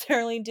wouldn't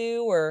necessarily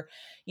do or,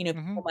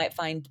 mhm, people might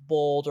find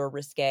bold or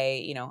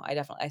risque.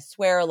 I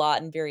swear a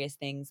lot in various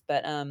things,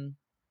 but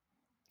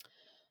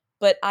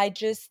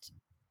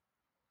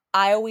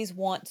I always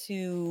want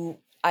to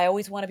I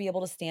always wanna be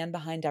able to stand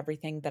behind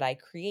everything that I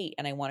create,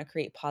 and I wanna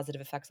create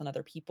positive effects on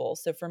other people.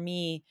 So for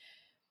me,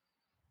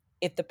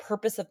 if the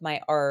purpose of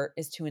my art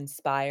is to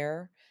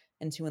inspire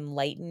and to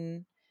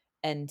enlighten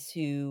and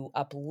to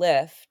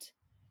uplift,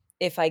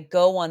 if I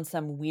go on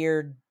some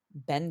weird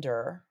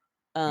bender,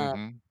 um,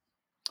 mhm,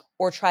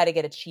 or try to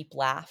get a cheap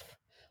laugh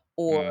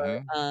or,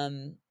 mhm.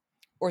 um,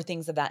 or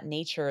things of that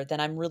nature, then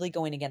I'm really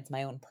going against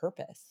my own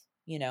purpose,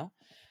 you know?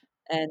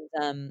 And,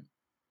 um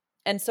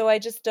And so I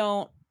just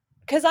don't,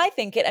 because I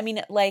think it I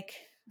mean, like,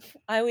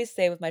 I always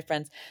say with my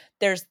friends,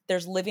 there's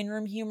living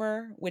room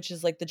humor, which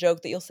is like the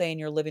joke that you'll say in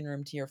your living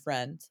room to your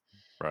friends.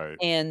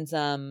 Right. And,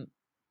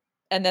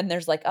 and then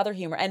there's, like, other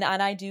humor, and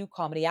I do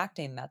comedy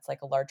acting, that's,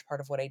 like, a large part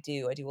of what I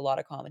do. I do a lot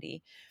of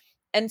comedy.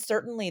 And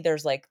certainly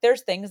there's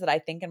things that I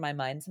think in my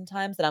mind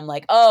sometimes that I'm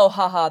like, "Oh,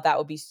 haha, that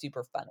would be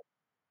super funny."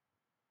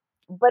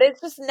 But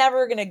it's just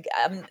never gonna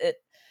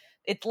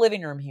it's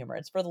living room humor.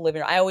 It's for the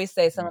living room. I always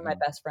say some of my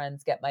Mhm. best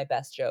friends get my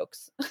best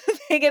jokes.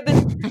 They get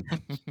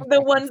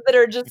the ones that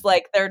are just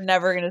like, they're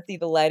never gonna see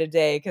the light of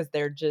day because 'cause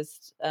they're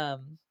just,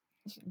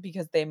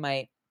 because they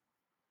might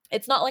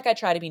it's not like I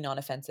try to be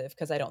non-offensive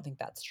because I don't think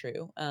that's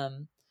true,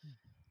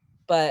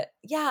 but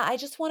yeah, I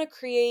just wanna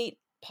create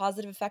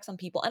positive effects on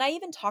people, and I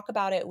even talk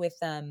about it with,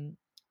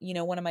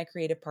 one of my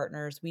creative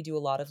partners. We do a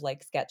lot of,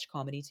 like, sketch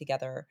comedy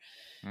together.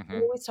 We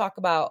Mhm. always talk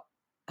about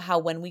how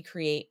when we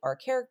create our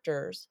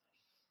characters,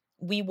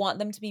 we want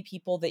them to be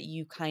people that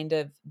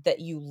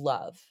you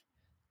love.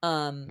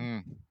 Um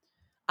Mm,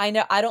 I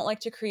know I don't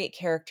like to create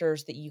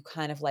characters that you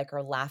kind of like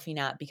are laughing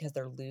at because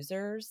they're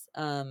losers.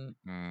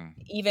 mm,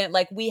 Even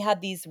like we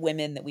had these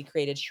women that we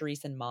created,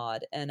 Charisse and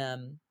Maud, and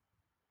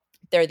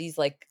they're these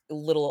like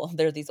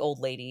they're these old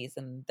ladies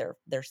and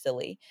they're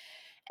silly.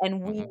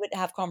 And we mhm, would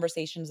have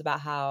conversations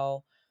about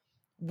how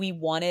we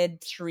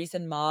wanted Charisse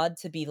and Maud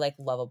to be like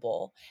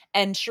lovable.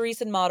 And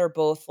Charisse and Maud are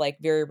both like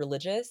very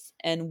religious,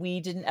 and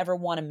we didn't ever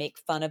want to make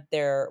fun of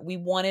we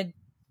wanted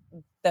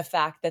the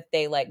fact that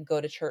they, like, go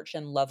to church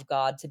and love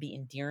God to be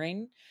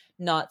endearing,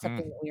 not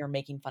something that mm, we were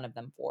making fun of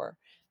them for.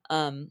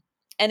 Um,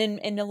 and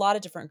in a lot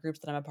of different groups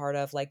that I'm a part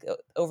of, like,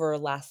 over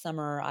last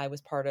summer, I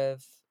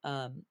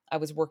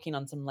was working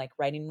on some, like,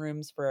 writing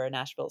rooms for a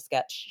Nashville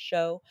sketch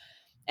show,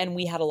 and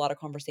we had a lot of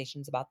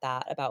conversations about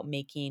that, about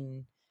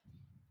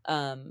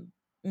um,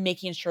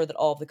 making sure that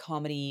all of the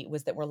comedy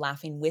was that we're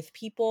laughing with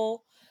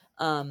people.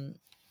 Um,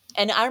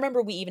 and I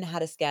remember we even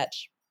had a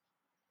sketch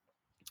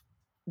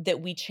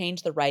that we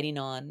changed the writing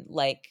on.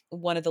 Like,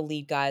 one of the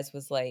lead guys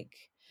was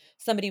like,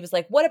 somebody was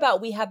like, "What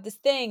about we have this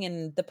thing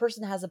and the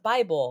person has a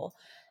Bible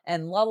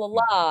and la la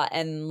mm, la,"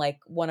 and, like,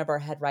 one of our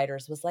head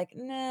writers was like,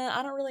 "Nah,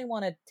 I don't really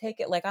wanna take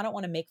it, like, I don't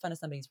wanna make fun of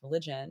somebody's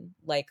religion,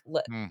 like,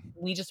 mm.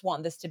 we just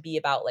want this to be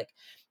about, like,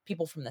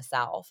 people from the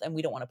South, and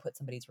we don't wanna put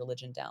somebody's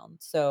religion down."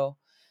 So,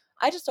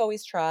 I just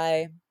always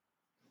try.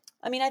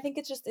 I mean, I think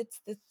it's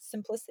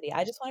simplicity.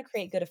 I just wanna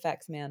create good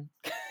effects, man.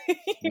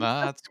 You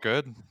Nah, know? that's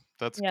good.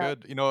 That's Yeah.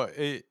 good.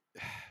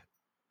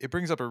 It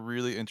brings up a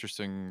really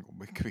interesting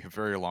it could be a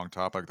very long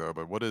topic though,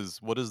 but what is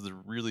the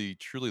really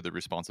truly the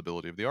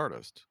responsibility of the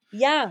artist?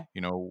 Yeah.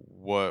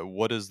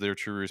 What is their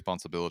true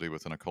responsibility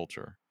within a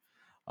culture?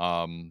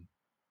 Um,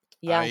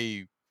 Yeah.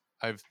 I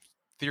I've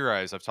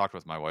I've talked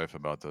with my wife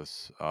about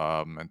this,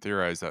 and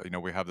theorized that,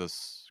 we have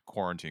this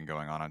quarantine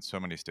going on in so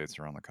many states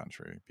around the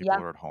country. People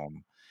Yeah. are at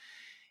home.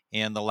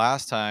 And the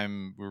last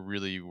time we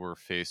really were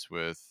faced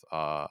with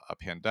a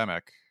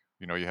pandemic,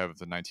 you have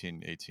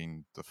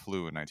the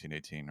flu in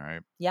 1918,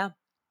 right? Yeah.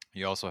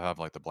 You also have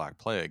like the Black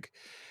Plague.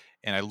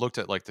 And I looked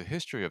at like the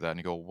history of that and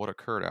you go, what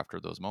occurred after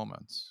those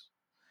moments?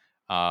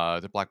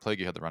 The Black Plague,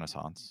 you had the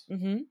Renaissance.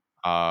 Mhm.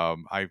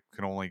 I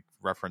can only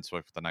reference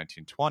with the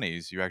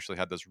 1920s. You actually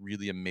had this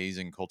really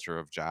amazing culture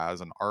of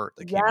jazz and art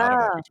that came out of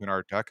that Yeah. between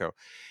Art Deco.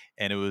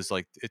 And it was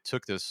like, it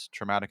took this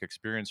traumatic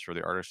experience for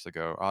the artists to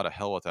go, oh, to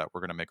hell with that.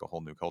 We're going to make a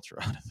whole new culture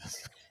out of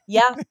this.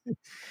 Yeah.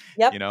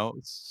 Yep.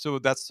 So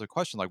that's the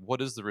question, like,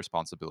 what is the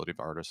responsibility of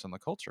artists in the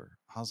culture?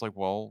 I was like,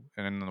 well,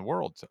 and in the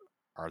world.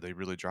 are they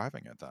really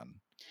driving it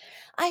then?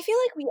 I feel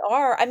like we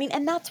are. I mean,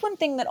 and that's one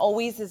thing that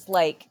always is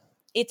like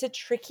it's a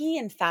tricky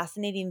and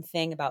fascinating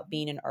thing about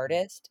being an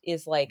artist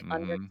is like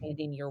Mhm.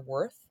 understanding your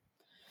worth.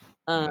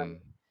 Um,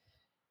 Mm.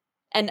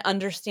 and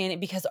understanding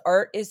because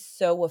art is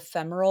so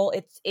ephemeral.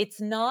 It's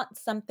not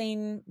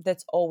something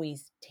that's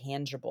always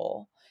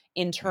tangible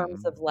in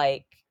terms of Mhm.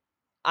 like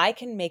I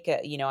can make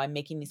a, I'm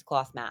making these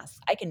cloth masks.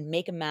 I can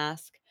make a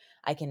mask.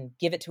 I can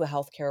give it to a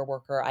healthcare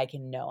worker. I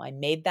can know I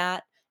made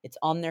that. It's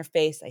on their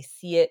face. I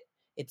see it.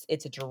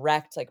 It's a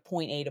direct like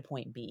point A to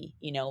point B,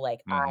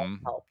 like I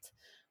Mhm. helped.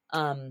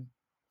 Um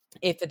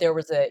if there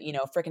was a,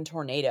 freaking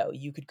tornado,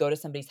 you could go to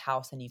somebody's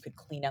house and you could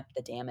clean up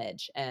the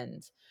damage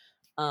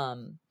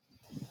um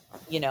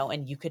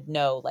and you could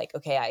know like,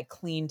 okay, I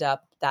cleaned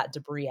up that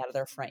debris out of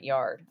their front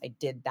yard. I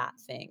did that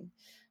thing.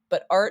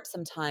 But art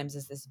sometimes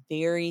is this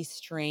very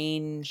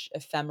strange,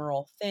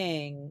 ephemeral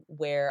thing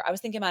where I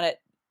was thinking about it,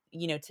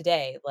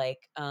 today,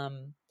 like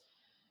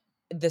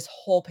this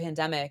whole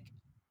pandemic,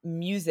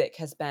 music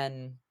has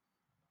been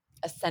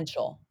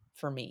essential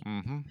for me.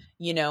 Mhm.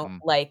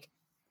 Mhm. Like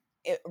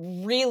it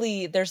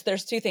really there's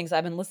two things.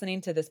 I've been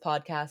listening to this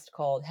podcast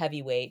called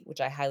Heavyweight,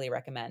 which I highly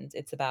recommend.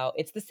 It's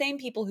the same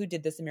people who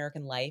did This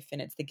American Life,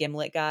 and it's the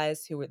Gimlet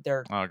guys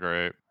they're Oh,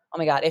 great. oh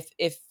my god,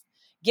 if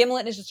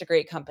Gimlet is just a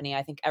great company,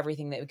 I think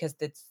everything that because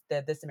it's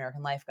the This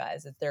American Life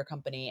guys, it's their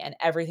company and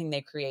everything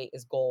they create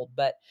is gold.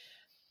 But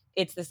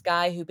it's this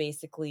guy who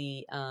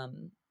basically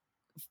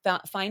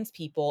finds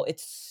people.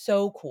 It's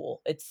so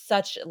cool. It's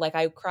such like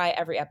I cry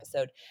every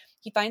episode.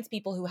 He finds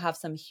people who have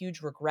some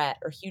huge regret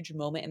or huge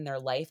moment in their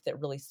life that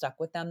really stuck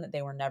with them that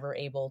they were never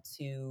able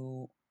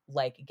to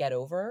like get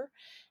over,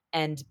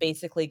 and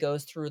basically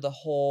goes through the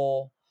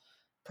whole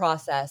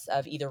process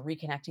of either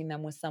reconnecting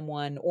them with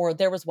someone, or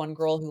there was one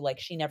girl who like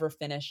she never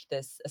finished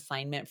this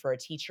assignment for a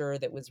teacher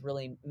that was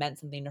really meant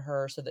something to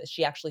her, so that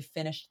she actually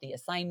finished the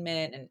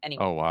assignment. And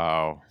anyway, Oh,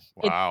 wow.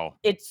 it's Wow.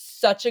 it's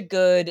so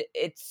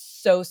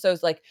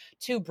like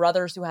 2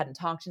 brothers who hadn't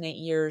talked in 8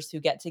 years who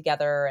get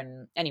together,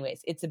 and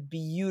anyways, it's a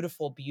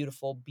beautiful,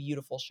 beautiful,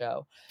 beautiful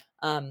show.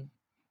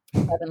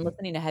 So I've been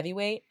listening to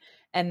Heavyweight,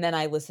 and then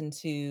I listen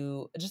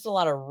to just a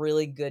lot of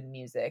really good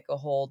music, a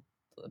whole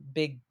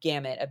big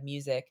gamut of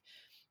music,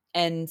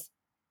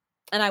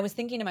 and I was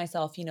thinking to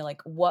myself,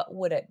 like, what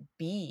would it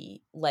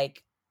be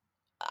like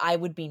I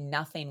would be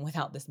nothing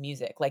without this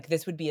music. Like,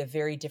 this would be a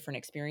very different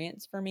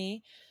experience for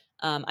me.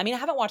 I mean, I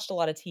haven't watched a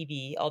lot of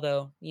TV,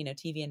 although,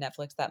 TV and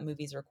Netflix, that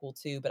movies are cool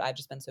too, but I've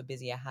just been so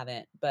busy I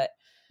haven't. But,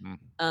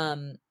 Mm.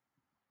 um,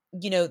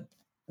 you know,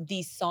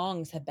 these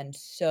songs have been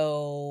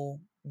so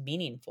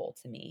meaningful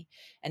to me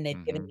and they've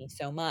given me Mhm.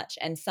 so much.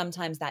 And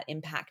sometimes that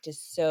impact is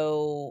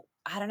so,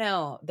 I don't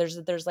know,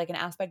 there's like an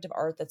aspect of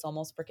art that's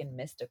almost freaking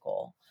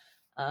mystical.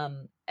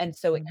 And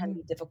so it can Mhm.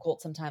 be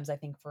difficult sometimes, I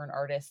think, for an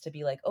artist to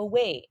be like, oh,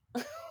 wait,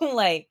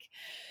 like,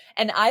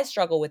 and I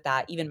struggle with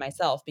that even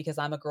myself because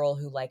I'm a girl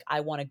who like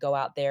I want to go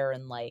out there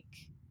and like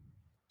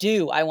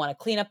I want to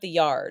clean up the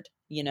yard.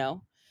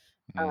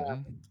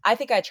 Mhm. I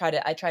think I try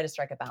to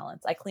strike a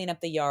balance. I clean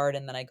up the yard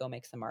and then I go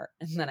make some art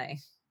and then I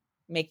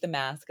make the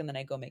mask and then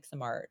I go make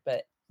some art.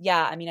 But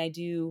yeah, I mean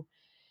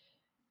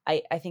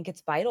I think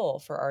it's vital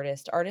for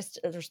artists. Artists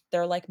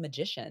they're like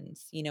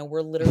magicians.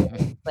 We're literally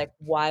like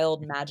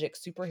wild magic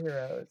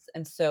superheroes.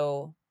 And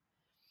so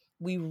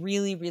we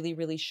really, really,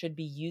 really should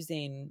be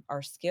using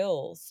our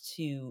skills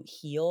to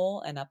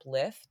heal and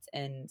uplift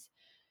and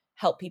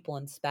help people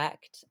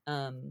inspect,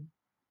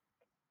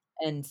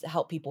 and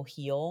help people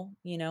heal,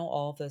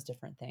 all of those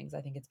different things.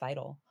 I think it's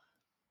vital.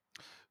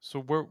 So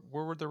where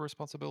would the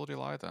responsibility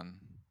lie then?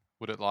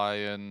 Would it lie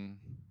in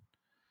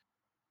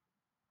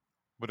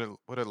would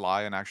it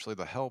lie in actually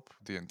the help,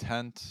 the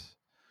intent?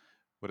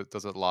 Would it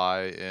does it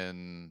lie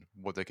in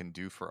what they can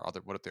do for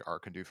other what the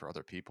art can do for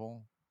other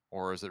people?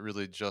 Or is it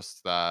really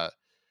just that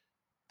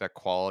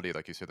quality,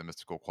 like you said, the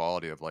mystical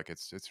quality of like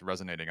it's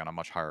resonating on a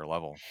much higher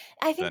level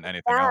I think than it's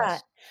anything that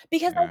else?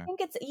 because I Yeah.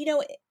 think it's,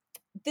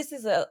 this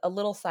is a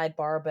little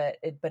sidebar,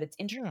 but it's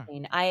Yeah.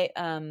 interesting. I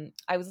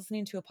was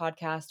listening to a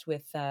podcast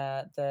with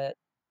the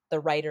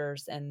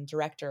writers and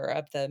director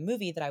of the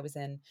movie that I was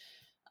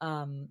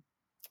um,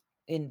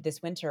 in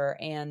this winter,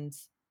 and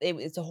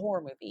it's a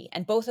horror movie,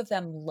 and both of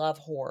them love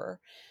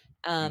horror.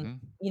 Um,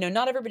 Mhm.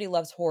 not everybody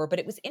loves horror, but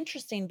it was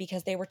interesting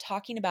because they were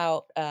talking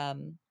about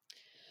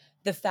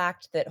the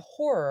fact that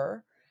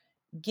horror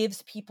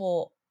gives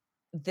people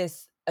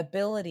this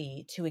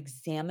ability to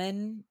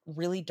examine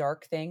really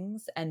dark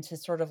things and to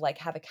sort of like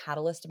have a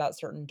catalyst about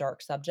certain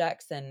dark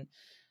subjects and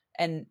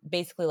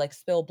basically like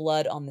spill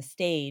blood on the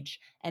stage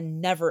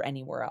and never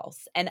anywhere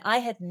else. And I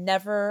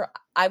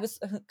was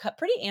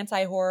pretty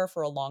anti-horror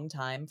for a long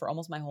time, for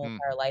almost my whole Mm.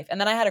 entire life.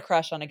 And then I had a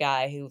crush on a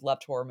guy who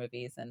loved horror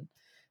movies, and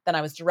then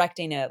I was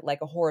directing a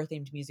horror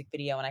themed music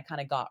video, and I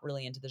kind of got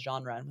really into the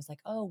genre and was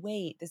like, "Oh,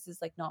 wait, this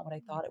is like not what I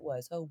thought it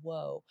was. Oh,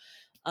 whoa."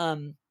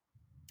 Um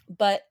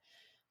but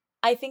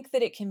I think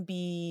that it can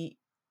be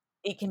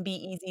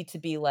easy to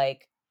be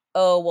like,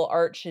 "Oh, well,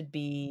 art should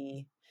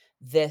be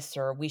this,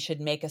 or we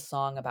should make a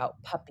song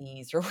about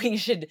puppies, or we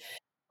should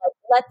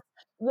like,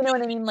 You know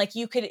what I mean? Like,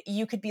 you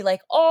could be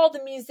like, "All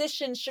the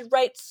musicians should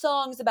write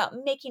songs about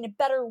making a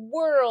better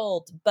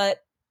world,"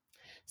 but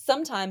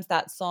sometimes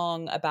that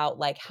song about,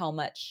 like, how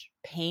much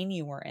pain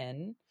you were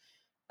in,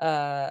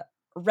 uh,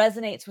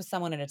 resonates with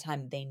someone at a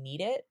time they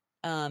need it,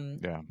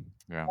 Yeah.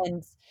 Yeah.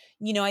 and,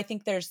 I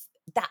think there's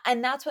that,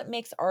 and that's what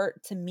makes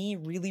art to me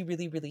really,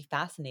 really, really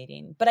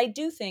fascinating, but I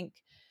do think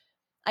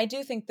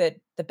that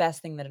the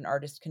best thing that an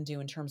artist can do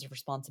in terms of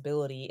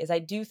responsibility is I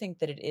do think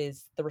that it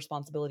is the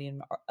responsibility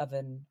of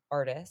an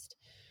artist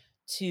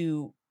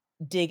to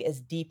dig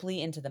as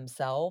deeply into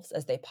themselves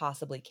as they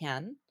possibly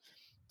can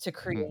to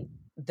create Mhm.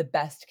 the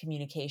best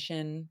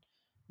communication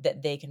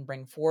that they can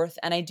bring forth,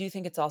 and I do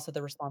think it's also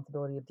the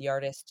responsibility of the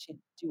artist to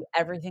do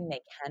everything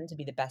they can to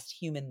be the best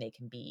human they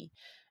can be,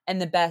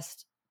 and the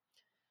best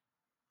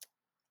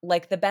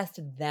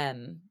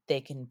them they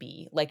can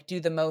be, like, do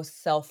the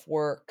most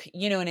self-work,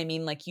 you know what I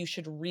mean? Like,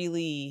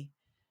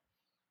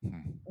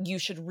 Mhm. you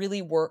should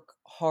really work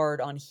hard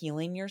on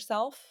healing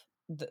yourself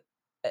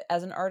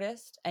as an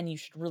artist, and you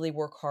should really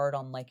work hard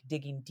on, like,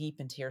 digging deep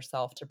into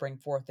yourself to bring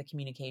forth the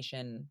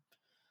communication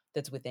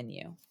that's within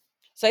you.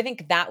 So I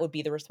think that would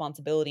be the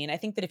responsibility, and I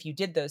think that if you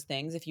did those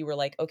things, if you were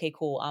like, "Okay,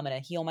 cool, I'm gonna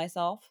heal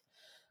myself.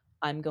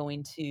 I'm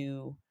going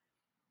to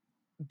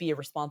be a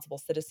responsible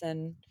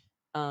citizen,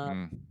 um,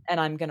 Mm. and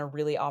I'm gonna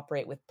really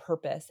operate with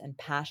purpose and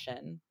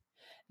passion,"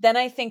 then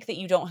I think that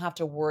you don't have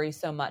to worry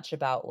so much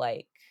about,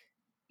 like,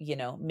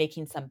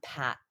 making some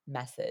pat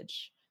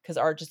message, because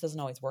art just doesn't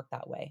always work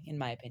that way, in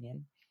my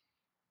opinion.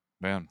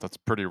 Man, that's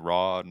pretty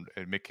raw, and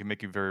it make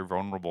you very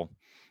vulnerable,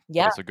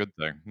 but Yeah, it's a good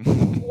thing.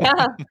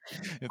 yeah.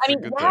 I It's a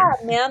mean, good yeah, thing.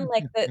 man,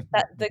 like,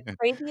 the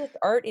craziest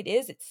art it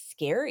is, it's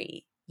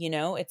scary,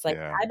 It's like,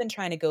 Yeah. I've been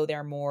trying to go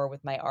there more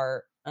with my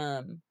art,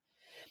 and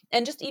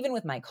just even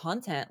with my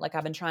content, like,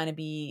 I've been trying to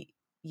be,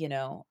 you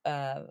know,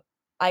 uh,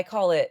 I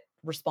call it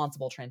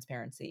responsible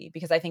transparency,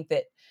 because I think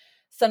that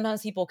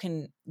sometimes people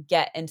can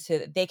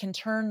they can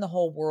turn the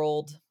whole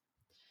world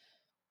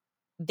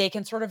they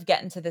can sort of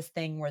get into this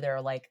thing where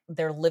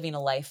they're living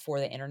a life for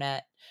the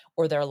internet,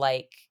 or they're,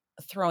 like,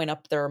 throwing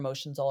up their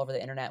emotions all over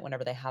the internet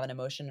whenever they have an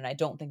emotion, and I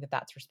don't think that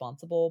that's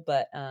responsible,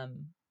 but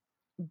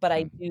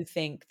I Mhm. do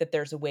think that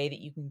there's a way that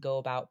you can go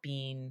about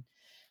being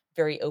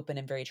very open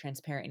and very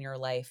transparent in your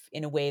life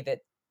in a way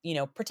that,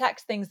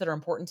 protects things that are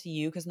important to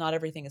you, because not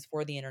everything is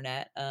for the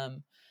internet,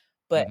 and,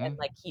 like,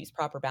 Mhm. keeps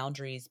proper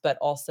boundaries, but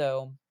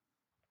also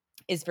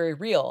is very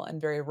real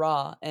and very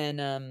raw, and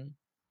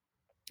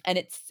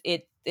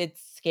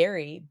it's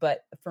scary,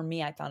 but for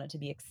me, I found it to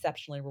be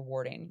exceptionally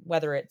rewarding,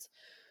 whether it's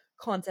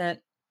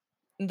content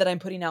that I'm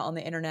putting out on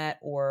the internet,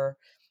 or,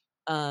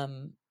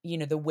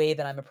 the way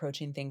that I'm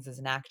approaching things as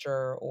an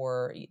actor,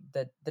 or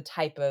the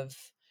type of,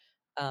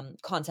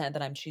 content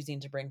that I'm choosing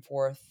to bring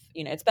forth.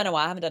 It's been a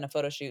while, I haven't done a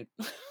photo shoot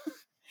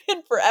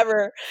in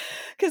forever,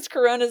 because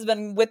Corona's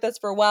been with us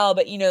for a while,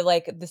 but,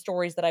 like, the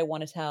stories that I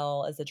wanna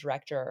tell as a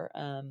director,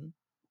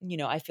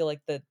 I feel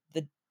like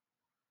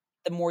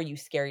the more you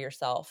scare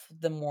yourself,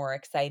 the more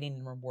exciting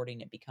and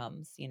rewarding it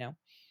becomes.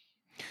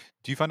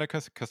 Do you find it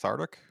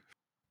cathartic?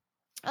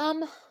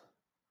 Um,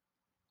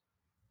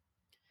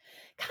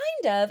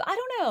 kind of, I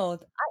don't know.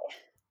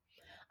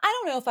 I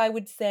don't know if I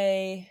would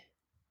say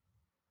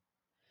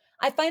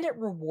I find it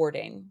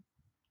rewarding,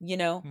 you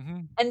know,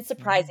 Mhm. and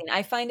Mhm. surprising.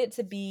 I find it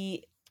to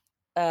be,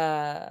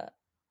 uh,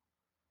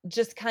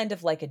 just kind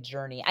of like a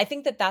journey. I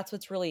think that that's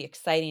what's really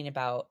exciting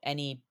about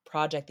any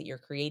project that you're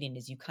creating,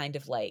 is you kind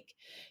of, like,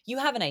 you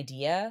have an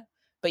idea,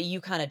 but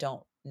you kinda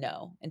don't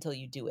know until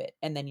you do it,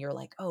 and then you're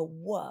like, "Oh,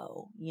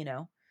 whoa."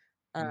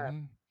 Um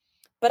Mhm.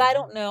 But Mhm. I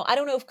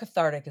don't know if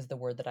cathartic is the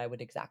word that I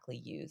would exactly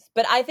use,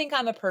 but I think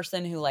I'm a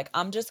person who, like,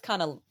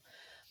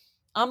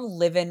 I'm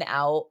living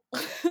out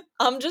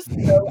I'm just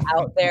so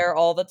out there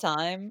all the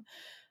time,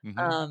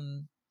 Mhm.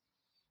 um,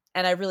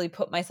 and I really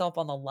put myself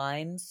on the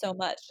line so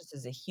much just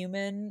as a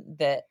human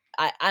that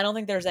I don't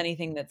think there's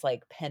anything that's,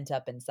 like, pent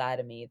up inside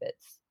of me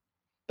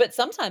but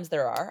sometimes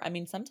there are. I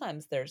mean,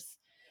 sometimes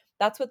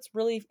that's what's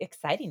really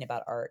exciting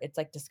about art. It's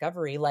like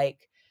discovery,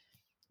 like,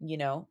 you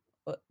know,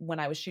 when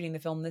I was shooting the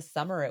film this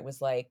summer, it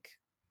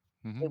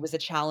Mhm. was a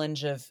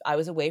challenge of I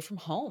was away from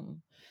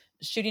home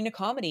shooting a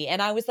comedy,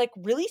 and I was, like,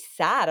 really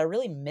sad. I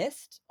really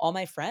missed all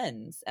my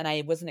friends, and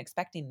I wasn't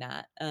expecting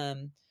that.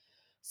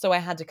 So I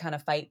had to kind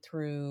of fight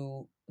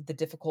through the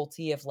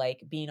difficulty of,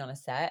 like, being on a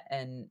set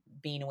and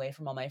being away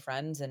from all my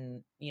friends,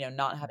 and,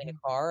 not having Mhm.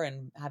 a car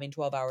and having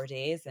 12-hour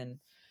days, and,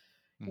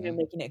 Mhm.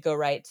 making it go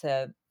right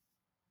to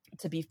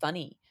be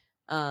funny,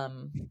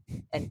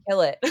 and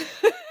kill it.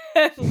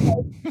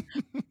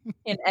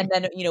 And and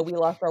then, we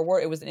lost our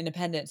it was an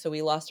independent, so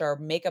we lost our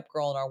makeup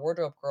girl and our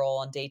wardrobe girl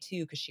on day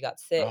 2 because she got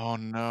sick. Oh,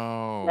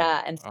 no.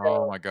 Yeah, and Oh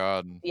so my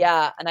god.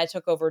 yeah, and I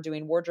took over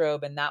doing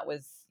wardrobe, and that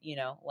was,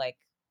 like,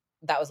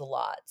 that was a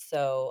lot.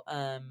 So,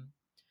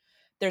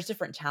 there's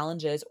different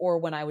challenges, or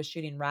when I was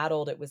shooting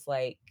Rattled, it was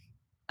like,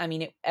 I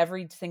mean,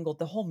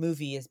 the whole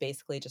movie is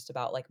basically just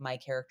about, like, my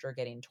character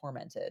getting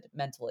tormented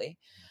mentally.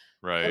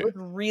 It Right. was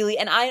really,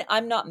 and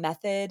I'm not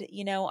method,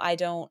 I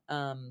don't,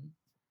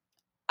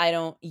 I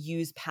don't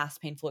use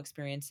past painful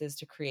experiences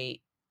to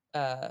create,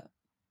 uh,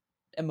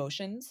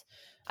 emotions.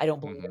 I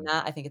don't believe in Mhm.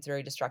 that. I think it's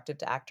very destructive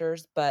to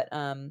actors, but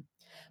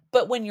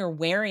when you're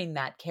wearing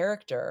that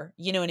character,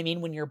 you know what I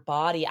mean? When your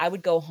body I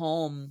would go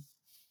home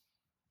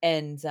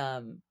and,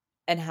 um,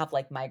 and have,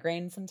 like,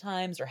 migraines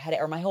sometimes or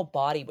headache or my whole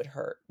body would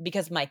hurt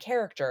because my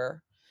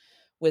character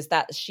was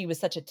that she was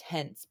such a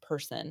tense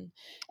person,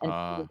 and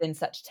she was Ah. in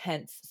such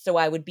tense so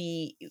I would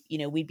be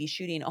we'd be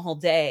shooting all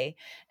day,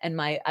 and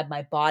my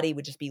body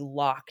would just be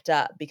locked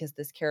up because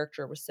this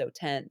character was so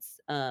tense,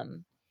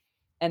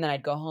 and then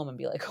I'd go home and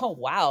be like, "Oh,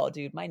 wow,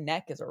 dude, my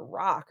neck is a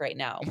rock right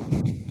now."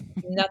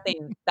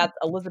 Nothing that's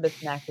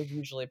Elizabeth's neck is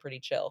usually pretty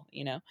chill,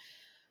 you know?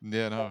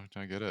 Yeah, no,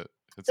 I get it.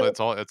 So It's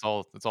all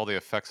the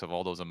effects of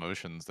all those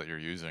emotions that you're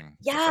using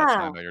at that yeah,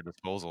 time at your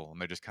disposal,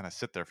 and they just kinda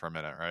sit there for a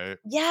minute, right?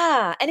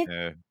 yeah, and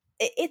Yeah.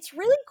 it's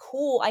really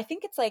cool. I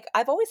think it's like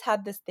I've always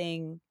had this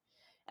thing,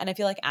 and I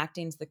feel like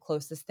acting's the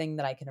closest thing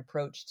that I can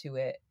approach to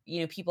it.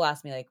 People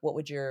ask me like, what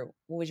would you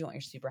want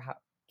your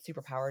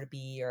superpower to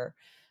be, or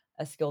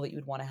a skill that you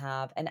would want to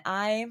have?" And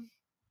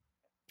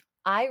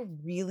I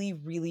really,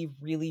 really,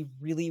 really,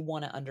 really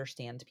want to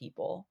understand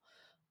people.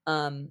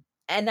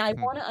 And I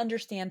Hmm. want to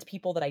understand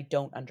people that I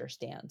don't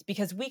understand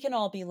because we can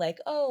all be like,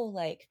 "Oh,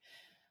 like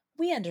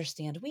we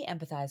understand, we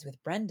empathize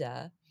with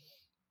Brenda."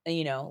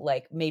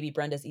 Like maybe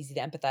Brenda's easy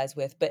to empathize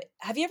with, but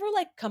have you ever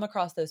like come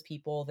across those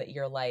people that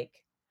you're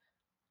like,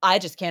 I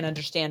just can't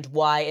understand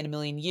why in a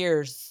million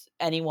years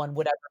anyone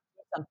would ever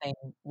do something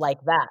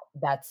like that.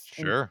 That's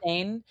Sure,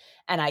 insane,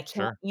 and I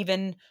can't sure.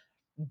 even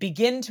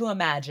begin to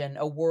imagine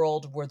a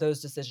world where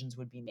those decisions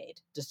would be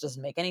made. Just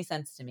doesn't make any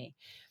sense to me.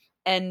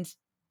 And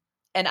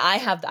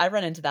I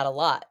run into that a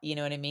lot, you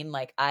know what I mean?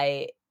 Like,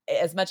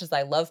 as much as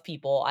I love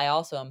people, I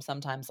also am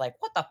sometimes like,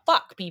 "What the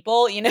fuck,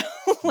 people?"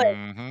 Like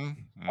Mhm,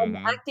 and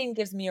mhm, acting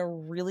gives me a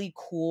really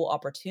cool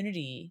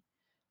opportunity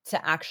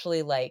to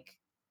actually, like,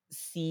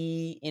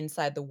 see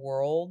inside the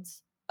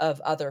worlds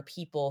of other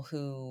people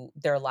who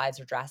their lives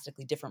are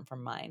drastically different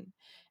from mine,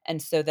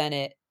 and so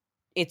then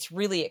it's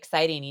really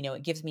exciting,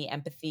 it gives me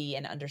empathy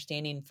and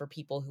understanding for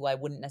people who I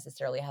wouldn't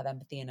necessarily have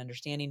empathy and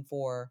understanding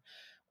for,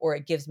 or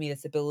it gives me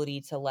this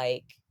ability to,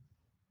 like,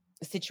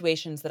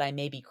 situations that I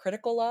may be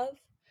critical of,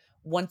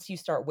 once you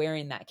start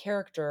wearing that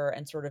character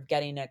and sort of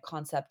getting a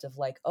concept of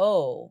like,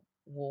 "Oh,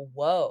 well,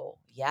 whoa,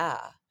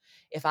 yeah.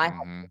 If I had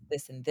mhm.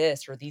 this and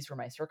this, or these were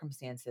my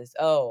circumstances,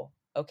 oh,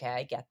 okay,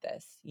 I get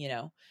this,"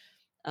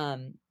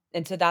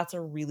 and so that's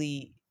a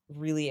really,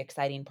 really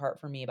exciting part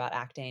for me about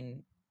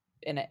acting,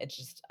 and it's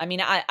just I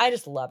mean, I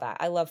just love that.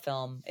 I love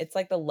film. It's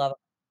like the love of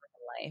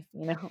my life,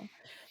 you know?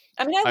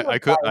 I mean, I love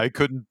life.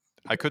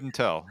 I couldn't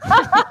tell.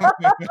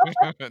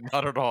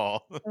 Not at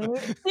all. It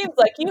seems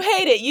like you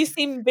hate it. You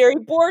seem very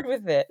bored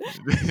with it.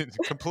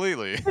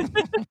 Completely.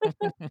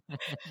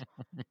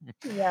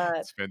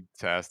 Yeah, It's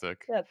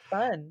fantastic. that's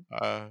fun.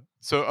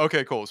 So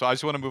okay, cool. So I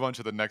just wanna move on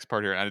to the next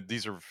part here, and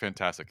these are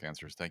fantastic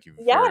answers. Thank you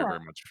very, Yeah. very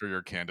much for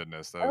your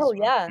candidness. That Oh, was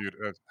yeah.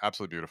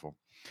 absolutely beautiful.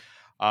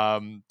 So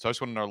I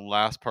just want in our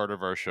last part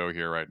of our show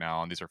here right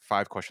now, and these are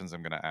 5 questions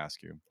I'm gonna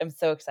ask you. I'm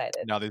so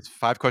excited. Now, these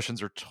 5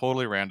 questions are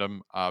totally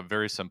random,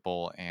 very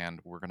simple,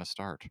 and we're gonna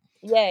start.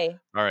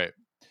 Yay. All right.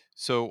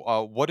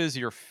 So, what is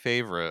your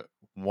favorite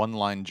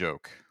one-line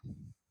joke?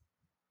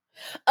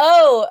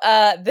 Oh,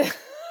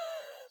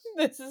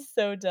 this is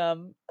so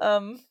dumb.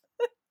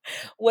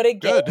 What a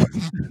gay Good.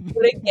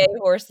 what a gay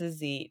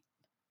horses eat.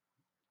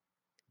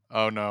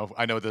 Oh, no.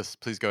 I know this.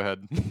 Please go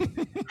ahead.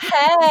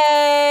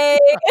 Hey!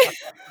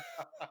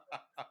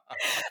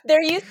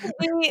 There used to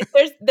be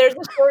there's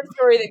a short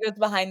story that goes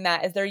behind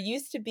that, is there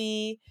used to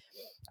be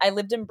I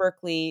lived in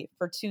Berkeley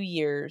for 2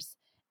 years,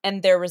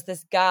 and there was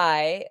this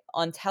guy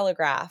on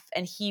Telegraph,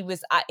 and he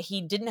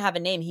didn't have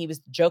a name, he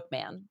was the joke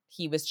man.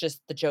 He was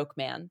just the joke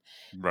man.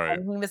 Right.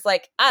 And he was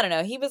like, I don't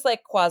know, he was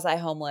like quasi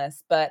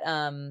homeless, but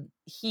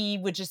he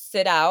would just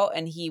sit out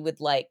and he would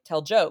like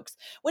tell jokes,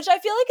 which I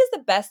feel like is the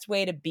best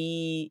way to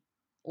be.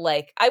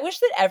 Like, I wish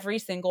that every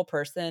single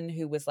person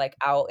who was like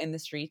out in the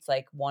streets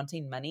like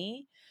wanting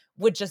money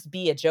would just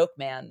be a joke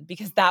man,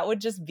 because that would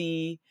just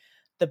be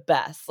the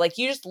best. Like,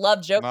 you just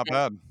love joke Not man,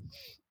 bad.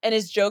 and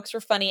his jokes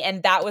were funny,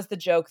 and that was the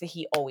joke that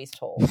he always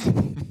told.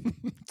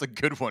 It's a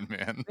good one,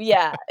 man.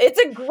 Yeah, it's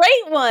a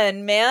great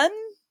one, man.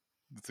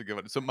 It's a good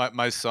one. So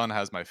my son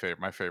has my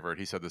favorite.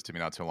 He said this to me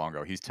not too long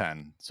ago. He's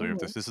 10. So if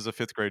Mhm. this is a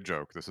 5th grade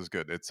joke. This is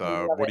good. It's I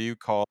love it. what do you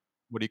call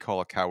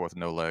a cow with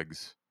no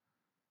legs?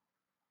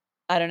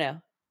 I don't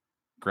know.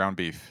 Ground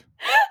beef.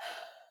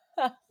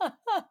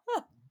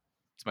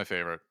 It's my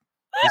favorite.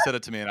 He said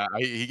it to me, and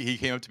he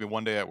came up to me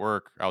one day at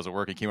work. I was at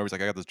work. He came over. He's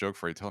like, "I got this joke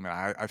for you." He told me,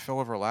 I fell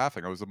over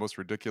laughing. It was the most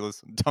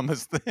ridiculous,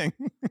 dumbest thing.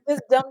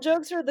 'Cause dumb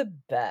jokes are the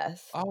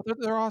best. Oh,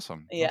 they're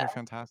awesome. No, Yeah, they're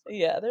fantastic.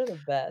 yeah, they're the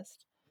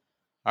best.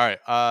 All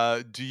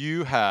right. Do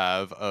you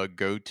have a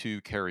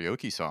go-to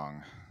karaoke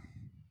song?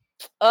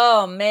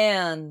 Oh,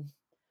 man.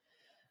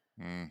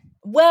 Mm.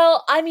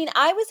 Well, I mean,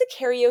 I was a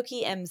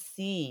karaoke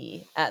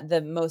MC at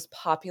the most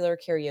popular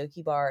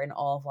karaoke bar in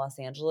all of Los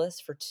Angeles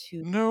for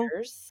 2 No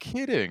years.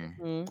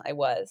 kidding. I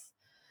was.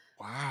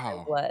 I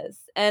Wow.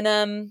 was. And,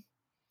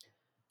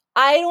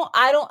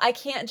 I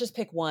can't just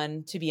pick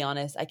one, to be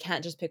honest. I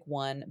can't just pick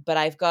one, but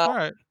I've got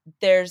Alright.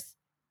 there's,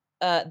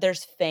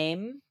 there's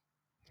Fame.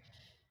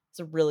 It's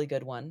a really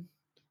good one.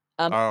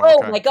 Oh,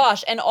 Oh okay. my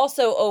gosh, and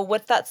also, oh,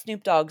 what's that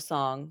Snoop Dogg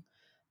song?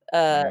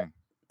 Uh, Mm.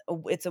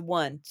 it's a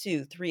 1,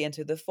 2, 3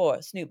 into the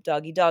 4. Snoop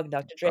Doggy Dogg,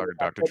 Dr. Dre, Dr.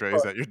 Dr. Dre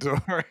is at your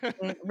door.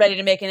 ready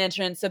to make an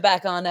entrance, so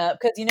back on up,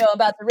 'cause you know I'm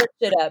about to rip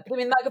shit up. Give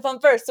me the microphone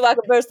first so I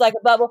can burst like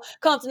a bubble.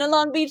 Compton and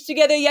Long Beach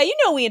together, yeah, you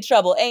know we in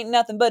trouble. Ain't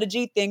nothing but a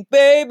G thing,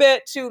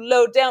 baby. Too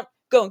low down,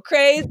 going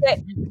crazy.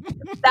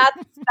 That's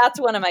that's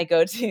one of my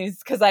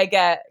go-tos 'cause I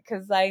get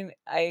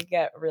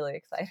really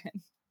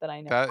excited that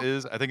I know. That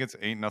is I think it's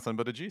 "Ain't Nothing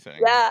But a G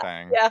Yeah,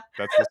 Thang." yeah.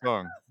 That's the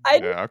song. I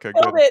just Yeah, okay,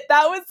 killed good. it.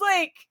 That was,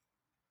 like,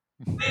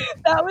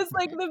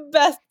 the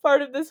best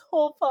part of this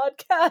whole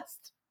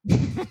podcast.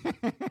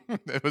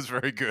 It was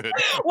very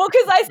good. Well,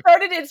 'cause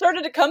it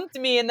started to come to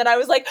me, and then I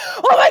was like,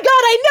 "Oh my god,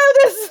 I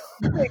know this!"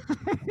 Like,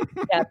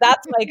 yeah,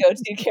 that's my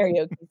go-to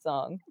karaoke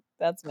song.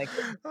 That's my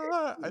go-to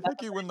karaoke, I nothing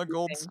think you but win the a G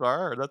gold thing.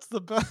 star. That's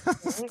the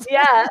best.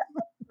 Yeah,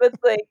 but,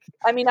 like,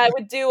 I mean, I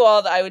would do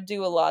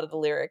a lot of the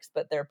lyrics,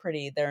 but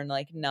they're,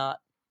 like, not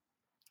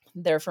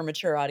they're for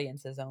mature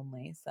audiences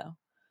only, so.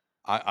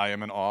 I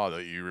am in awe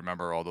that you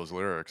remember all those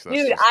lyrics.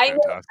 That's Dude, just I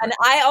know and fantastic.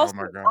 I Oh also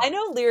my I god.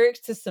 know lyrics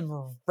to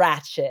some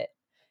ratchet,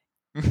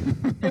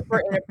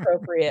 super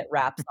inappropriate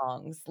rap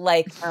songs,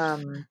 like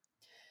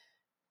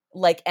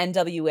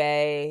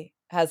NWA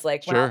has,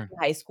 like when I was Sure. in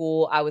high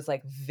school, I was,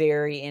 like,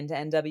 very into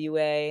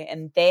NWA,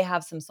 and they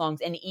have some songs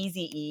and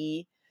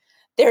Eazy-E.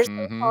 There's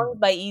some Mhm. songs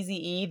by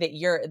Eazy-E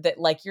that,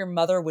 like, your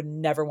mother would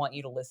never want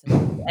you to listen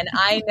to, and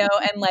I know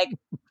and, like,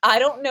 I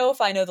don't know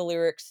if I know the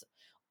lyrics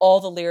all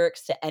the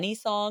lyrics to any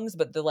songs,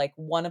 but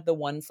one of the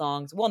one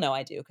songs well, no,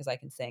 I do 'cause I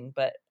can sing,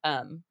 but,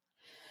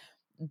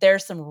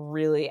 there's some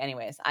really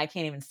anyways, I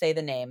can't even say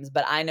the names,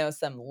 but I know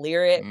some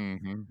lyrics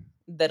Mhm.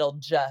 that'll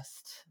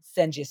just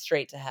send you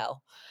straight to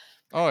hell.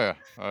 Oh, yeah.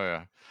 Oh,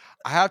 yeah.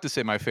 I have to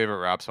say my favorite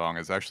rap song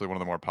is actually one of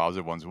the more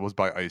positive ones. It was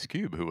by Ice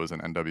Cube, who was in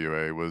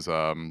NWA, was,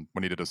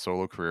 when he did a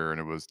solo career, and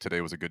it was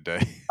 "Today Was a Good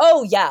Day."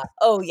 Oh,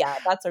 yeah,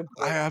 that's a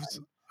I great abs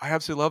one. I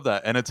absolutely love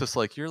that, and it's just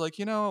like, you're like,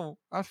 "You know,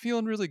 I'm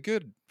feeling really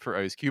good for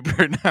Ice Cube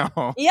right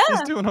now.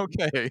 He's Yeah, doing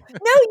okay."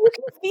 no, you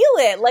can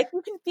feel it, like,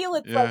 you can feel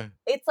Yeah.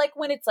 it's like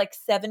when it's, like,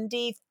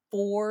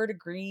 74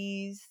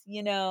 degrees,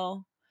 you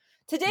know?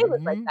 Today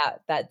was like Mhm.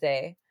 that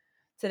day.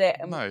 Today,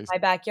 Nice. my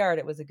backyard,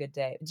 it was a good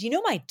day. Do you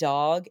know my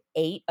dog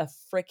ate a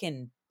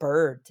fricking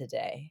bird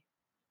today?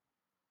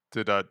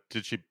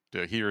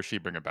 Did he or she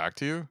bring it back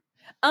to you?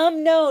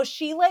 No,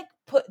 she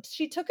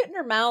took it in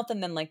her mouth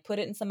and then, like, put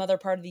it in some other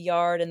part of the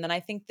yard, and then I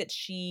think that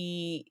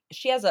she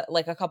has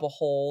a couple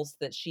holes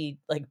that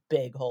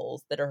big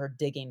holes that are her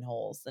digging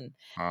holes, and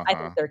I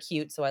think Uh-huh. they're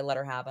cute, so I let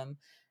her have them.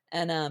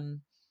 And,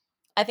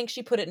 I think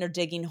she put it in her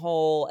digging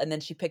hole, and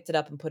then she picked it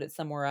up and put it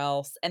somewhere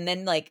else, and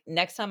then, like,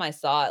 next time I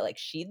saw it, like,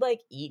 she'd,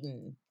 like,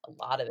 eaten a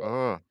lot of it.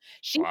 Ugh.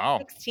 She's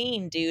Wow.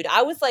 16, dude.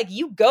 I was like,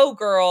 "You go,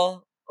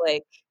 girl."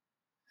 Like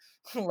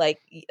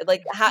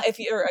how if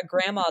you're a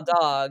grandma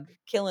dog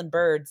killing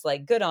birds,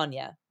 like, good on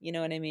ya, you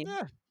know what I mean?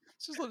 Yeah.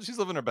 She's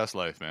living her best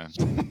life, man.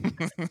 She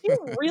she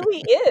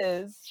really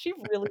is, she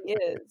really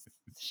is.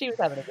 She was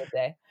having a good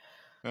day.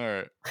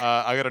 Alright.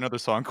 I got another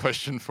song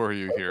question for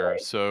you Go for here.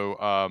 So,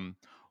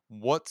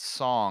 what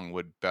song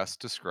would best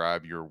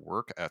describe your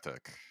work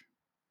ethic?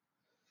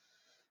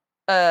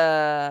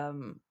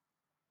 it.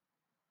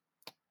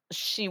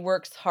 She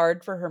works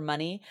hard for her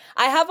money.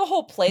 I have a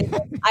whole playlist.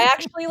 I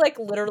actually, like,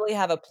 literally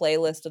have a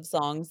playlist of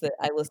songs that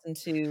I listen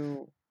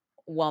to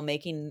while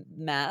making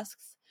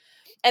masks.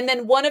 And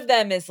then one of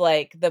them is,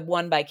 like, the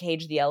one by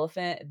Cage the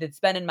Elephant that's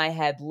been in my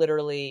head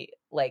literally,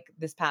 like,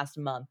 this past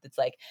month. It's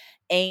like,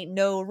 "Ain't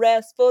no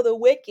rest for the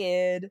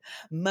wicked,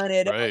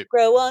 money don't Right.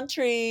 grow on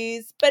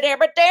trees, ba-dam,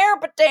 ba-dam,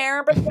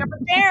 ba-dam, ba-dam,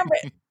 ba-dam, ba"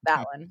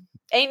 that one.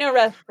 "Ain't no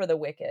rest for the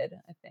wicked,"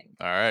 I think.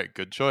 Alright,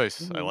 good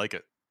choice. I Mhm. like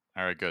it.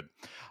 Alright, good.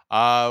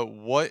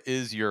 What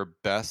is your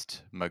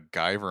best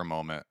MacGyver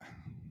moment?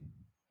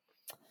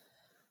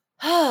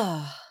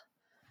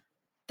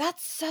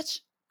 That's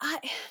such I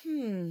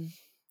hmm.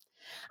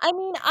 I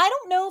mean, I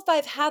don't know if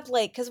I've had,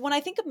 like, because when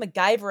I think of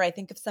MacGyver, I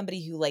think of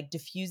somebody who, like,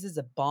 diffuses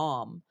a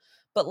bomb,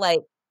 but,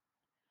 like,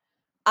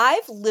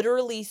 I've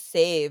literally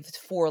saved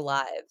 4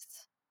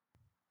 lives.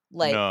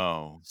 Like,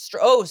 No.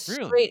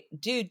 Really? straight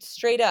dude,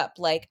 straight up,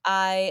 like,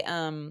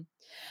 I'm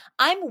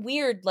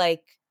weird,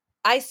 like,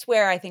 I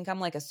swear I think I'm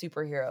like a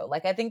superhero,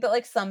 like, I think that,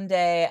 like,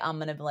 someday I'm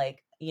gonna,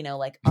 like,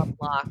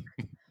 unlock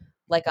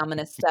like, I'm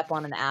gonna step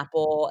on an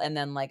apple, and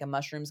then, like, a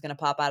mushroom's gonna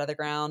pop out of the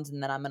ground,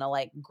 and then I'm gonna,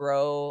 like,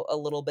 grow a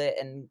little bit,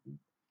 and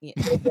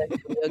it'll be like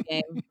a video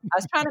game. I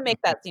was trying to make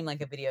that seem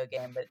like a video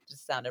game, but it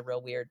just sounded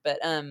real weird, but,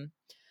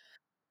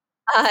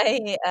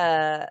 I,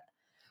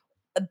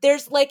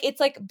 there's, like it's,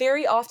 like,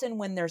 very often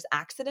when there's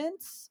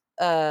accidents,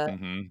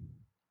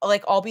 Mhm.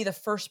 like, I'll be the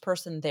first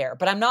person there,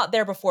 but I'm not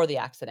there before the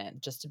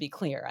accident, just to be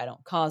clear, I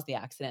don't cause the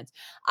accidents.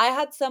 I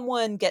had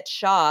someone get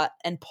shot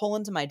and pull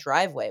into my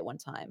driveway one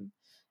time.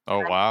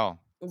 Oh, wow.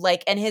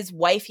 like, and his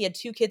wife, he had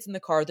 2 kids in the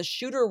car. The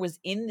shooter was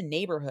in the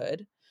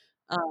neighborhood.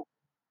 Um,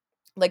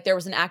 like, there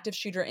was an active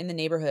shooter in the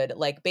neighborhood.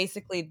 Like,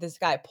 basically, this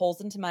guy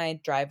pulls into my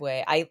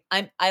driveway. I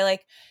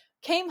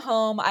came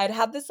home. I'd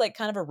had this, like,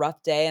 kind of a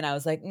rough day, and I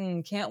was like,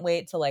 can't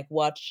wait to, like,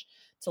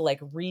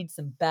 read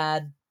some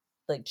bad,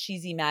 like,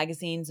 cheesy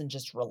magazines and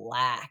just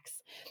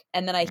relax."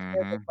 And then I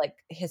hear this, Mhm. like,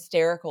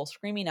 hysterical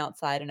screaming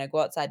outside, and I go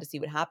outside to see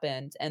what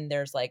happened, and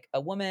there's, like,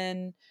 a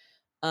woman,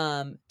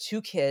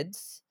 2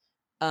 kids,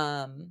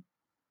 um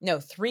no,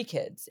 3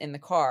 kids in the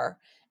car,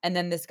 and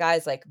then this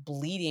guy's, like,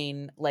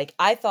 bleeding. Like,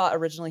 I thought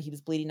originally he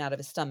was bleeding out of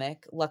his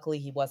stomach. Luckily,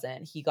 he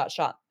wasn't. He got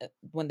shot,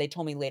 when they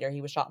told me later,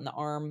 he was shot in the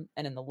arm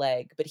and in the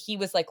leg, but he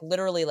was, like,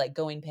 literally, like,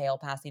 going pale,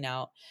 passing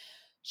out.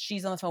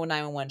 She's on the phone with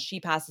 911. She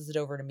passes it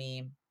over to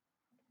me.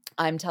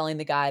 I'm telling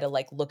the guy to,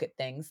 like, look at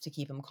things to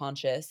keep him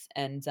conscious,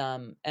 and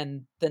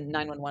the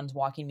 911's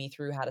walking me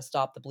through how to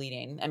stop the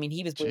bleeding. I mean,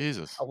 he was bleeding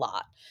Jesus. a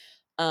lot.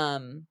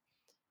 Um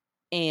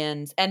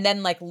and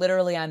then, like,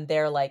 literally I'm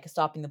there, like,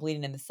 stopping the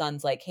bleeding, and the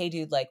son's like, "Hey,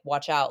 dude, like,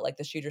 watch out, like,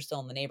 the shooter's still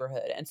in the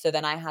neighborhood." And so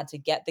then I had to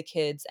get the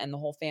kids and the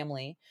whole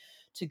family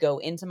to go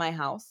into my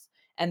house,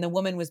 and the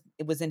woman was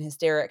in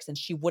hysterics, and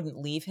she wouldn't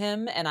leave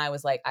him, and I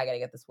was like, "I gotta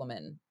get this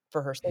woman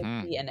for her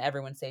Hmm. safety and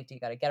everyone's safety,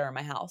 gotta get her in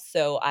my house."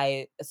 So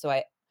I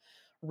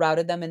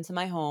routed them into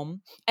my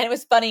home, and it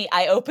was funny,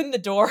 I opened the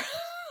door,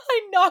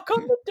 I knock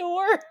on the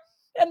door,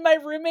 and my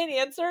roommate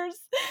answers,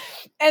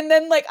 and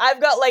then, like,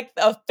 I've got, like,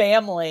 a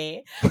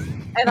family,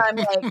 and I'm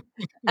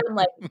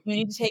like, "You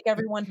need to take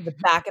everyone to the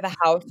back of the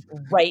house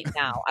right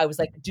now." I was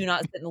like, "Do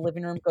not sit in the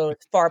living room, go as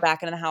far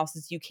back into the house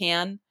as you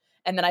can."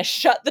 And then I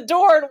shut the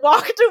door and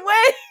walked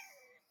away.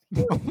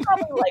 He was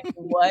probably like,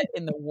 "What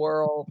in the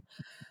world?"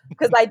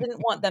 Because I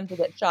didn't want them to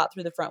get shot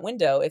through the front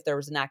window if there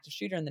was an active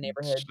shooter in the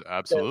neighborhood.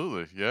 So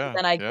Absolutely. Yeah.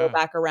 then I go Yeah.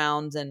 back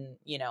around and,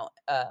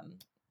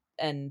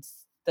 and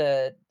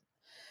the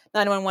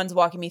 911's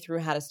walking me through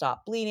how to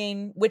stop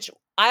bleeding, which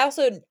I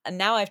also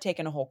now I've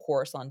taken a whole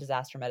course on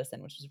disaster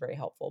medicine, which is very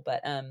helpful,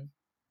 but,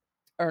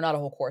 or not a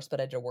whole course,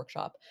 but I did a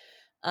workshop.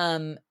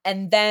 And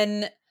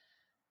then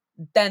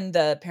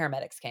the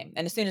paramedics came,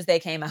 and as soon as they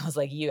came, I was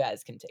like, "You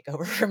guys can take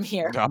over from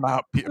here. I'm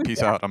out.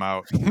 Peace out. I'm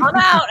out. I'm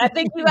out. I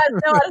think you guys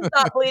know how to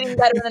stop bleeding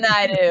better than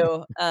I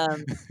do."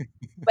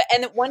 But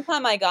and one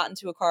time I got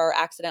into a car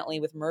accidentally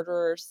with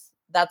murderers.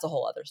 That's a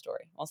whole other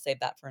story. I'll save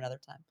that for another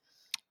time.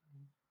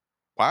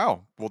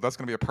 Wow. Well, that's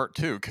gonna be a part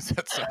 2 because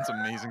that sounds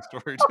amazing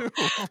story too.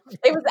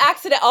 It was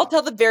accident I'll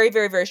tell the very,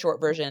 very, very short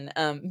version,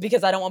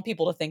 because I don't want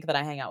people to think that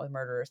I hang out with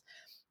murderers.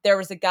 There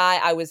was a guy,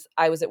 I was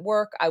at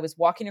work, I was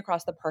walking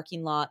across the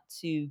parking lot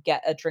to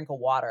get a drink of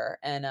water,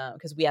 and,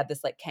 because we had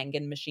this, like,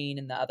 Kangen machine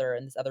in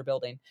this other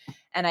building,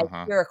 and I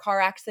Uh-huh. hear a car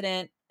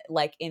accident,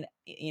 like,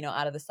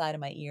 out of the side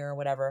of my ear or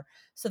whatever.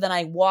 So then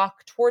I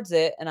walk towards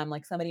it, and I'm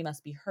like, "Somebody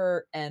must be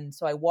hurt," and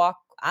so I walk,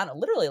 I don't know,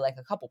 literally, like,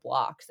 a couple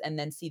blocks, and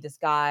then see this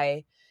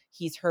guy.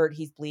 He's hurt,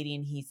 he's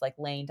bleeding, he's, like,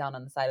 laying down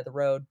on the side of the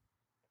road.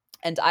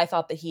 And I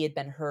thought that he had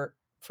been hurt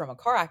from a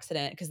car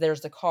accident because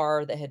there's a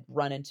car that had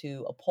run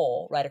into a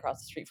pole right across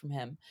the street from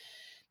him.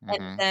 And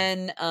Mhm.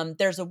 then,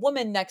 there's a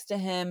woman next to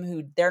him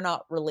who they're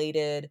not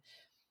related,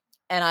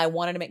 and I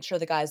wanted to make sure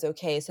the guy's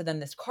okay. So then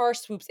this car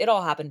swoops, it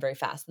all happened very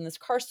fast, and this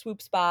car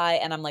swoops by,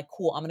 and I'm like,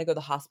 "Cool, I'm gonna go to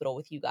the hospital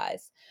with you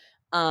guys."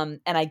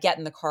 And I get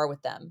in the car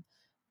with them.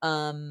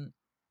 Um,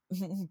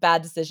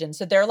 bad decision.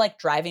 So they're, like,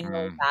 driving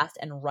really Mm. fast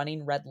and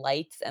running red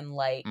lights, and,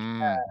 like,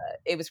 Mm.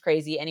 it was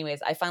crazy.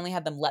 Anyways, I finally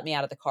had them let me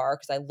out of the car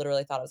because I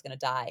literally thought I was gonna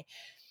die.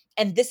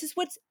 And this is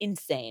what's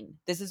insane.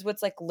 This is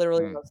what's, like,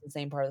 literally the Mm. most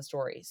insane part of the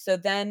story. So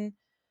then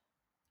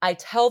I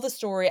tell the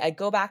story, I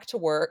go back to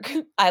work,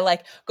 I,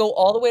 like, go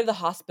all the way to the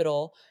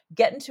hospital,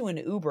 get into an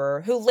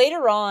Uber, who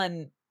later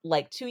on,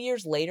 like, 2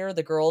 years later,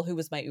 the girl who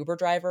was my Uber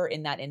driver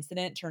in that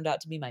incident turned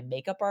out to be my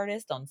makeup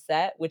artist on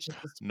set, which is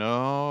just,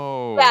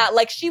 yeah, No.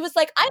 like, she was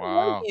like, "I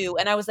know Wow. you,"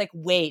 and I was like,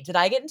 "Wait, did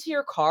I get into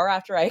your car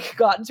after I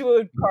got into a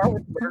car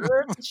with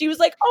murderers?" And she was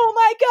like, "Oh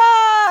my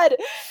god!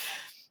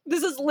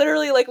 This is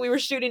literally like we were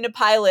shooting a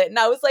pilot," and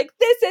I was like,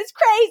 "This is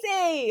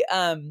crazy!"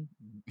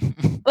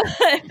 But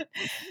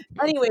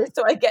anyway,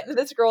 so I get into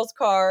this girl's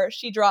car,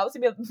 she drops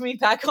me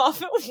back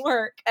off at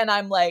work, and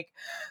I'm like,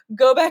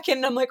 go back in,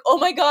 and I'm like, "Oh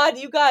my god,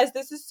 you guys,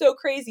 this is so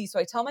crazy." So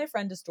I tell my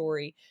friend a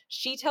story,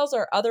 she tells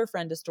our other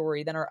friend a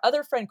story, then our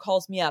other friend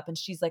calls me up, and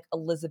she's like,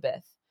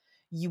 "Elizabeth,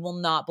 you will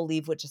not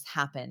believe what just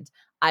happened.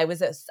 I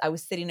was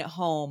sitting at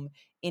home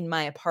in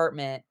my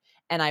apartment,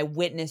 and I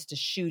witnessed a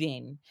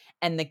shooting,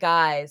 and the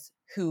guys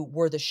who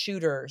were the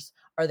shooters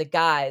are the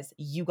guys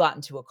you got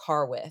into a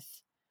car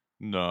with."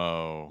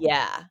 No.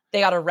 Yeah, they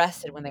got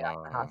arrested when they got to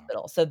the Wow.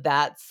 hospital. So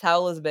that's how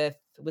Elizabeth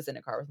was in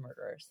a car with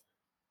murderers.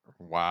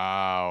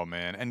 Wow,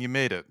 man, and you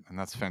made it, and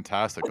that's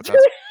fantastic, but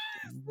that's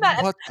Dude,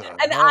 that what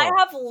the and I hell?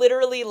 have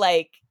literally,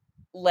 like,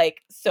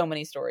 so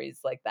many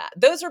stories like that.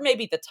 Those are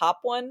maybe the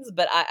top ones,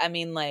 but I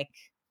mean, like,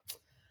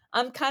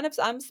 I'm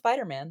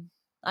Spider-Man.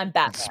 I'm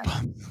Batman. Sp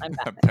I'm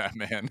Batman.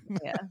 Batman.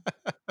 Yeah,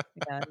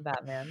 yeah, I'm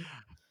Batman.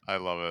 I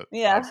love it.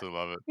 Yeah. Absolutely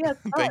love Yeah,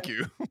 it's it. Thank fun.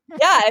 you.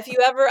 Yeah, if you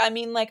ever I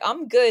mean, like,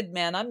 I'm good,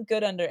 man. I'm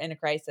good under in a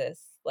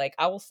crisis. Like,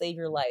 I will save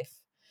your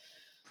life.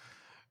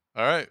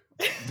 All right.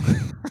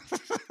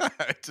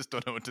 I just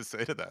don't know what to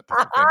say to that.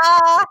 That's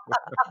fantastic.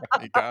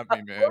 You got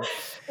me, man.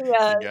 Yeah,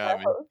 You yeah, got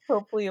me.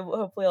 hopefully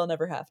I'll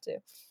never have to.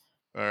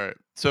 All right.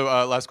 So,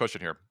 last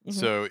question here. Mhm.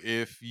 So,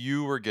 if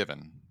you were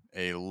given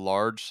a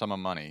large sum of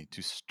money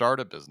to start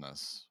a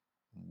business,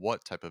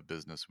 what type of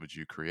business would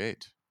you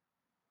create?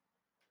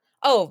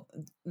 Oh,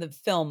 the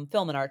film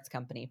and arts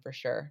company for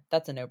sure.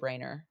 That's a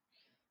no-brainer.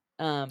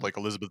 Um, Like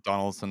Elizabeth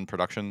Donaldson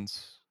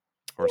Productions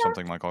or yeah,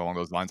 something like along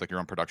those lines, like your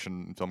own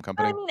production and film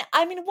I company? mean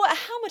I mean, what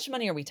how much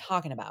money are we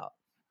talking about?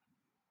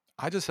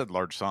 I just said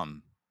large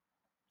sum.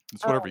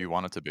 It's whatever Oh, you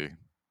want it to be.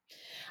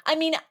 I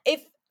mean,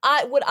 if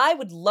I what I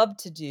would love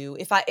to do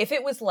if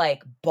it was,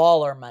 like,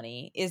 baller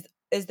money is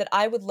that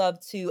I would love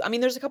to I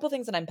mean, there's a couple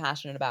things that I'm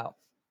passionate about.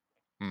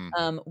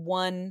 Mm,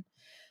 One,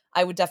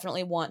 I would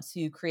definitely want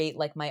to create,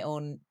 like, my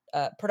own,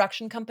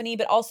 production company,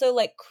 but also,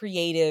 like,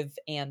 creative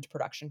and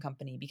production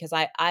company because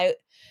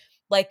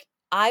like,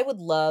 I would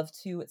love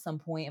to, at some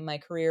point in my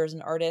career as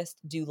an artist,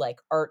 do, like,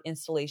 art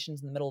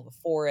installations in the middle of a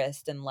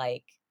forest and,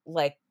 like,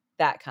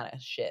 that kinda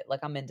shit,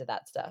 like, I'm into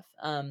that stuff,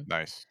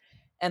 nice.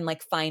 and,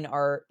 like, fine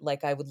art,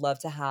 like, I would love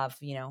to have,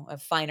 a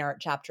fine art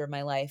chapter of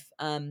my life,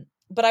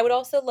 but I would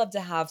also love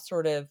to have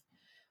sort of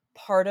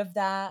part of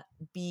that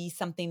be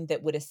something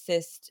that would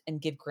assist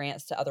and give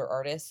grants to other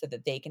artists so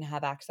that they can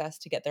have access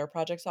to get their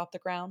projects off the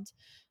ground,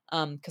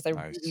 because I really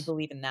Nice.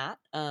 believe in that,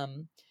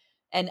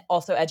 and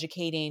also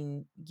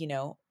educating,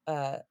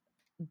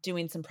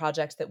 doing some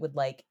projects that would,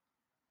 like,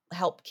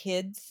 help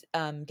kids,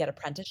 get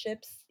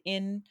apprenticeships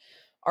in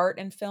art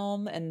and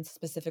film, and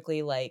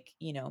specifically, like,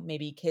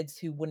 maybe kids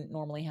who wouldn't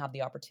normally have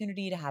the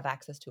opportunity to have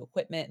access to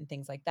equipment and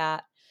things like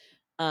that,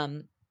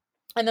 um,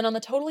 and then on the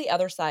totally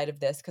other side of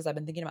this, because 'cause I've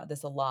been thinking about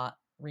this a lot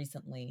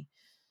recently,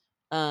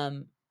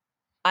 um,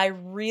 I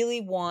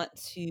really want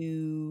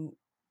to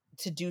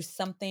do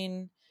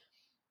something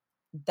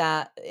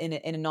that in a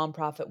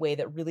nonprofit way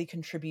that really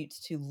contributes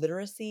to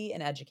literacy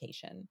and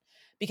education,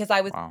 because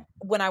Wow.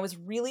 when I was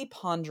really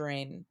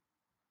pondering,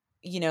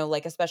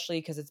 like, especially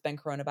because 'cause it's been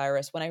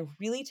coronavirus, when I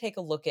really take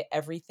a look at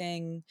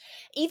everything,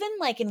 even,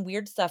 like, in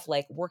weird stuff,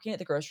 like working at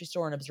the grocery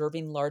store and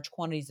observing large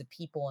quantities of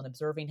people and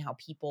observing how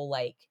people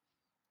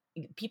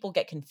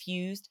get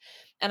confused,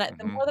 and the more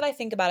Mhm. that I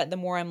think about it, the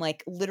more I'm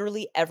like,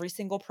 literally every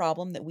single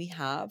problem that we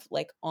have,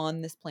 like,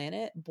 on this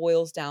planet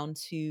boils down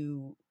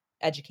to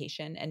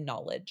education and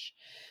knowledge,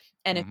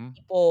 and Mhm.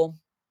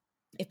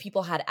 if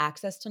people had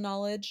access to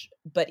knowledge,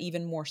 but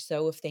even more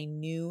so if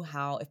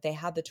they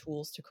had the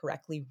tools to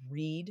correctly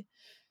read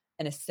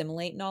and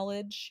assimilate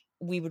knowledge,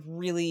 we would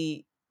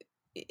really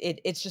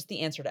it's just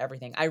the answer to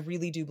everything. I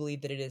really do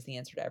believe that it is the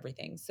answer to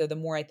everything. So the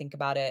more I think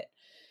about it,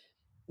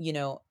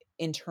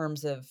 in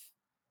terms of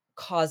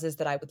causes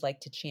that I would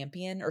like to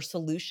champion or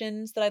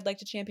solutions that I'd like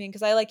to champion,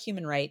 because I like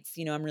human rights,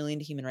 I'm really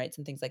into human rights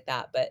and things like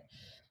that, but,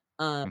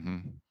 um,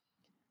 Mhm.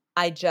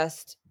 I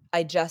just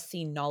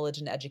see knowledge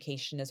and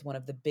education as one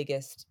of the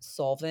biggest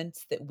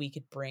solvents that we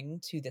could bring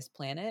to this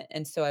planet,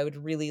 and so I would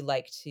really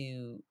like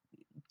to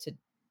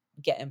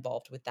get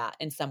involved with that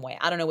in some way.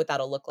 I don't know what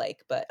that'll look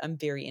like, but I'm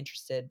very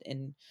interested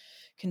in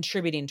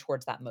contributing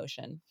towards that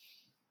motion.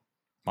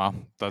 Wow,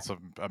 that's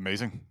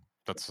amazing.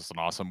 That's just an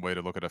awesome way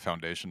to look at a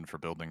foundation for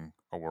building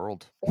a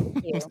world. Thank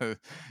you. A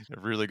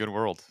really good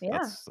world.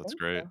 Yeah, That's thank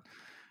great. you.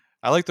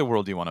 I like the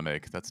world you wanna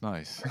make. That's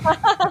nice.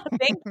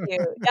 Thank you.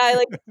 Yeah, I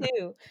like it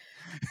too.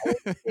 I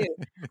like it too.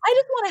 I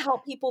just wanna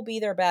help people be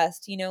their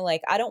best,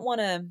 like, I don't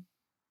wanna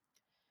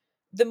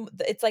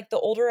it's like the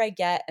older I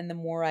get and the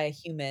more I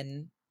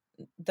human,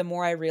 the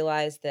more I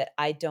realize that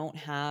I don't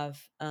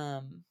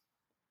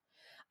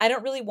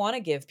really wanna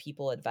give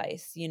people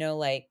advice,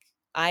 like,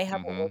 I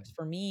have what works Mhm.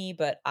 for me,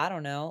 but I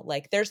don't know,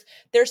 like, there's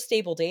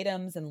stable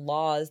datums and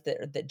laws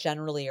that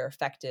generally are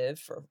effective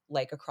for,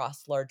 like,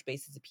 across large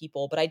bases of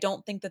people, but I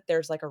don't think that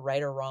there's, like, a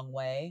right or wrong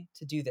way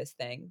to do this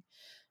thing,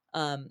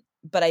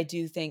 but I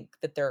do think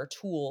that there are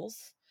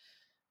tools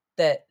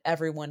that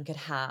everyone could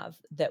have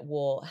that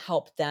will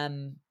help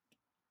them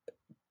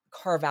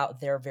carve out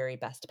their very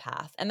best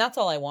path, and that's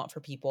all I want for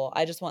people.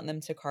 I just want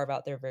them to carve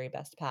out their very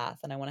best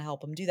path, and I wanna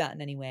help them do that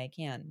in any way I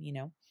can.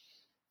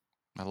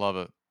 I love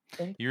it.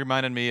 Thank You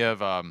reminded me of,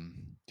 do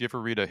you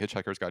ever read A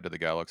Hitchhiker's Guide to the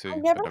I Galaxy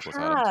by never Douglas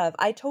Adams? have.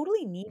 I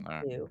totally need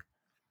Alright. to.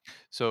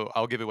 So,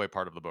 I'll give away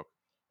part of the book.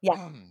 Yeah,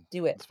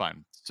 do it. It's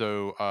fine.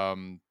 So,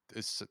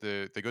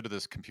 they go to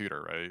this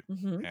computer, right?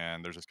 Mhm.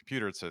 And there's this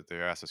computer,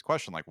 they ask this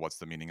question, like, "What's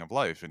the meaning of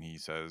life?" And he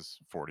says,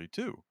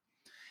 "42."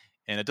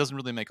 And it doesn't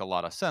really make a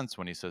lot of sense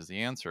when he says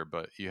the answer,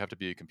 but you have to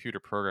be a computer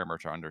programmer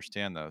to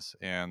understand this.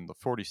 And the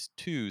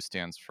 42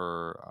 stands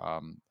for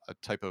a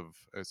type of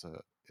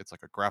it's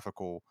like a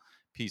graphical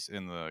piece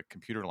in the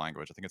computer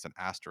language. I think it's an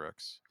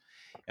asterisk,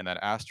 and that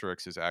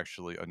asterisk is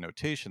actually a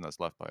notation that's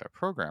left by a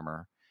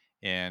programmer.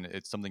 And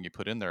it's something you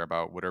put in there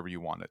about whatever you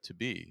want it to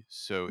be.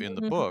 So in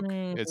the book,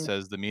 it Mhm.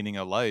 says the meaning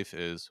of life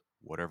is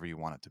whatever you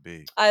want it to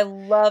be. I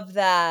love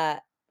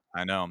that.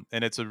 I know,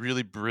 and it's a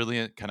really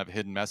brilliant kind of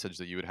hidden message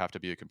that you would have to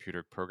be a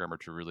computer programmer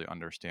to really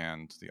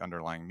understand the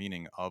underlying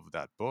meaning of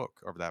that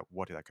book, or that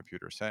what that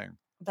computer is saying.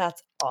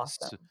 That's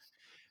S awesome.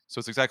 So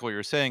it's exactly what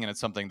you're saying, and it's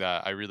something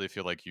that I really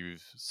feel like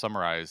you've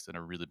summarized in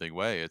a really big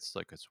way. It's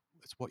like it's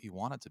what you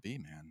want it to be,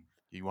 man.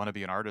 You want to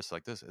be an artist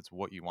like this. It's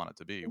what you want it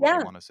to be. What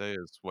you Yeah. want to say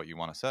is what you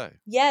want to say, and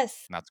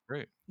Yes. that's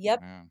great.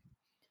 Yep. Yeah,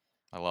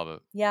 I love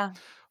it. Yeah.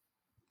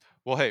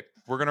 Well, hey,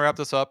 we're gonna wrap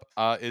this up.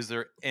 Is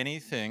there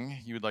anything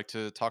you would like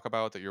to talk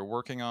about that you're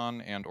working on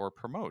and or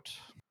promote?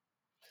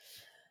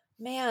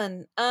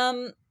 Man,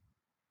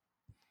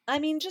 I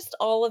mean, just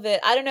all of it.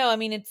 I don't know. I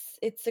mean,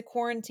 it's a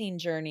quarantine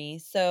journey.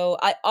 So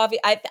I feel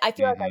like I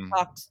Mhm.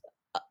 talked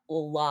a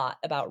lot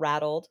about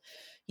Rattled.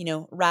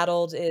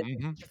 Rattled is a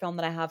Mhm. feature film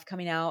that I have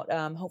coming out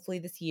hopefully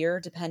this year,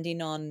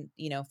 depending on,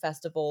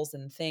 festivals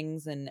and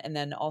things, and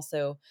then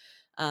also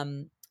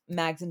um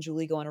Mags and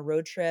Julie go on a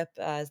road trip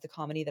is the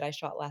comedy that I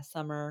shot last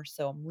summer.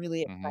 So I'm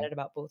really Mhm. excited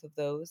about both of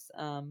those.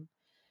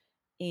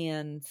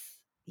 And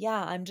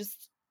yeah,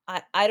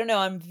 I don't know,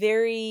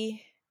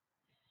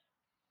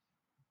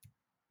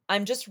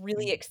 I'm just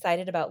really Mm.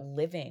 excited about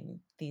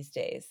living these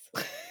days,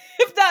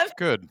 if that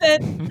Good. makes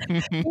sense.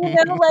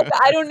 Like,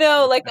 I don't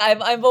know, like,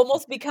 I've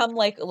almost become,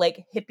 like,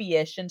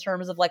 hippie-ish in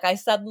terms of, like, I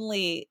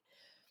suddenly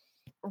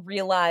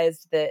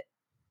realized that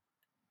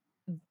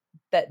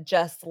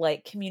just,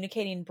 like,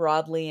 communicating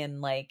broadly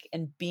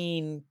and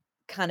being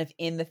kind of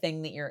in the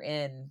thing that you're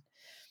in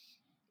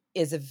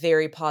is a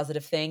very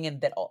positive thing,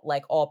 and that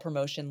all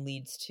promotion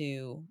leads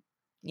to,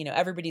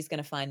 everybody's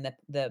gonna find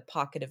the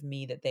pocket of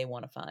me that they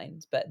wanna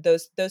find. But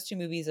those 2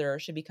 movies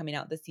should be coming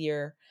out this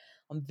year.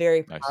 I'm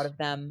very proud Nice. of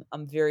them.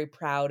 I'm very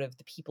proud of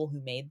the people who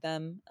made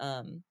them,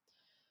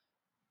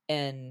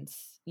 and,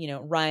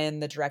 Ryan,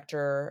 the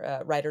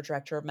director,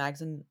 writer-director of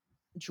Mags and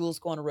Jules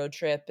Go on a Road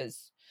Trip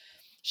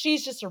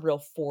she's just a real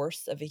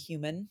force of a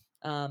human.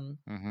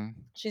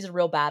 Mhm. She's a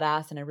real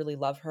badass, and I really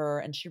love her,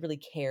 and she really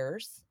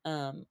cares,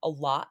 a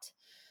lot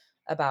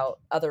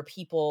about other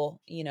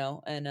people,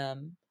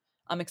 and,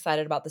 I'm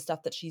excited about the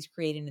stuff that she's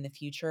creating in the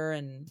future,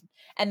 and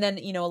then,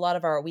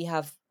 we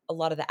have a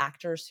lot of the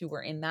actors who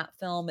were in that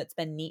film. It's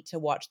been neat to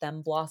watch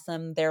them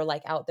blossom. They're,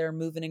 like, out there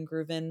moving and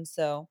grooving,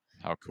 so,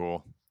 How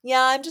cool.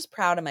 yeah, I'm just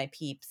proud of my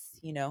peeps,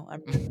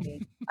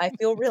 I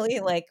feel really,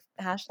 like,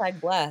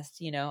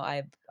 #blessed,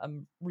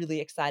 I'm really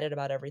excited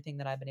about everything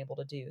that I've been able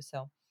to do,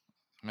 so.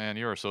 Man,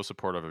 you are so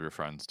supportive of your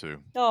friends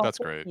too. Oh, That's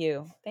thank great.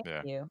 you. Thank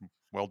Yeah. you.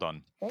 Well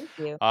done. Thank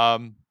you.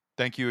 Um,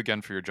 Thank you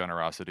again for your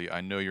generosity.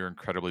 I know you're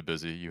incredibly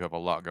busy. You have a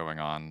lot going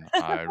on.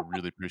 I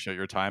really appreciate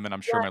your time, and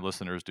I'm sure Yeah. my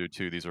listeners do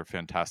too. These are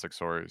fantastic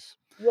stories.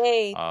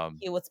 Yay, thank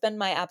Um, you. It's been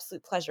my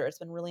absolute pleasure. It's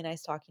been really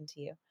nice talking to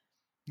you.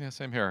 yeah,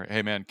 same here.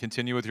 Hey, man,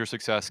 continue with your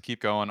success.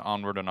 Keep going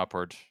onward and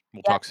upward.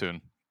 We'll Yes, talk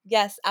soon.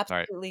 yes, All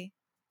right. absolutely.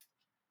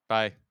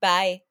 Bye.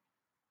 Bye.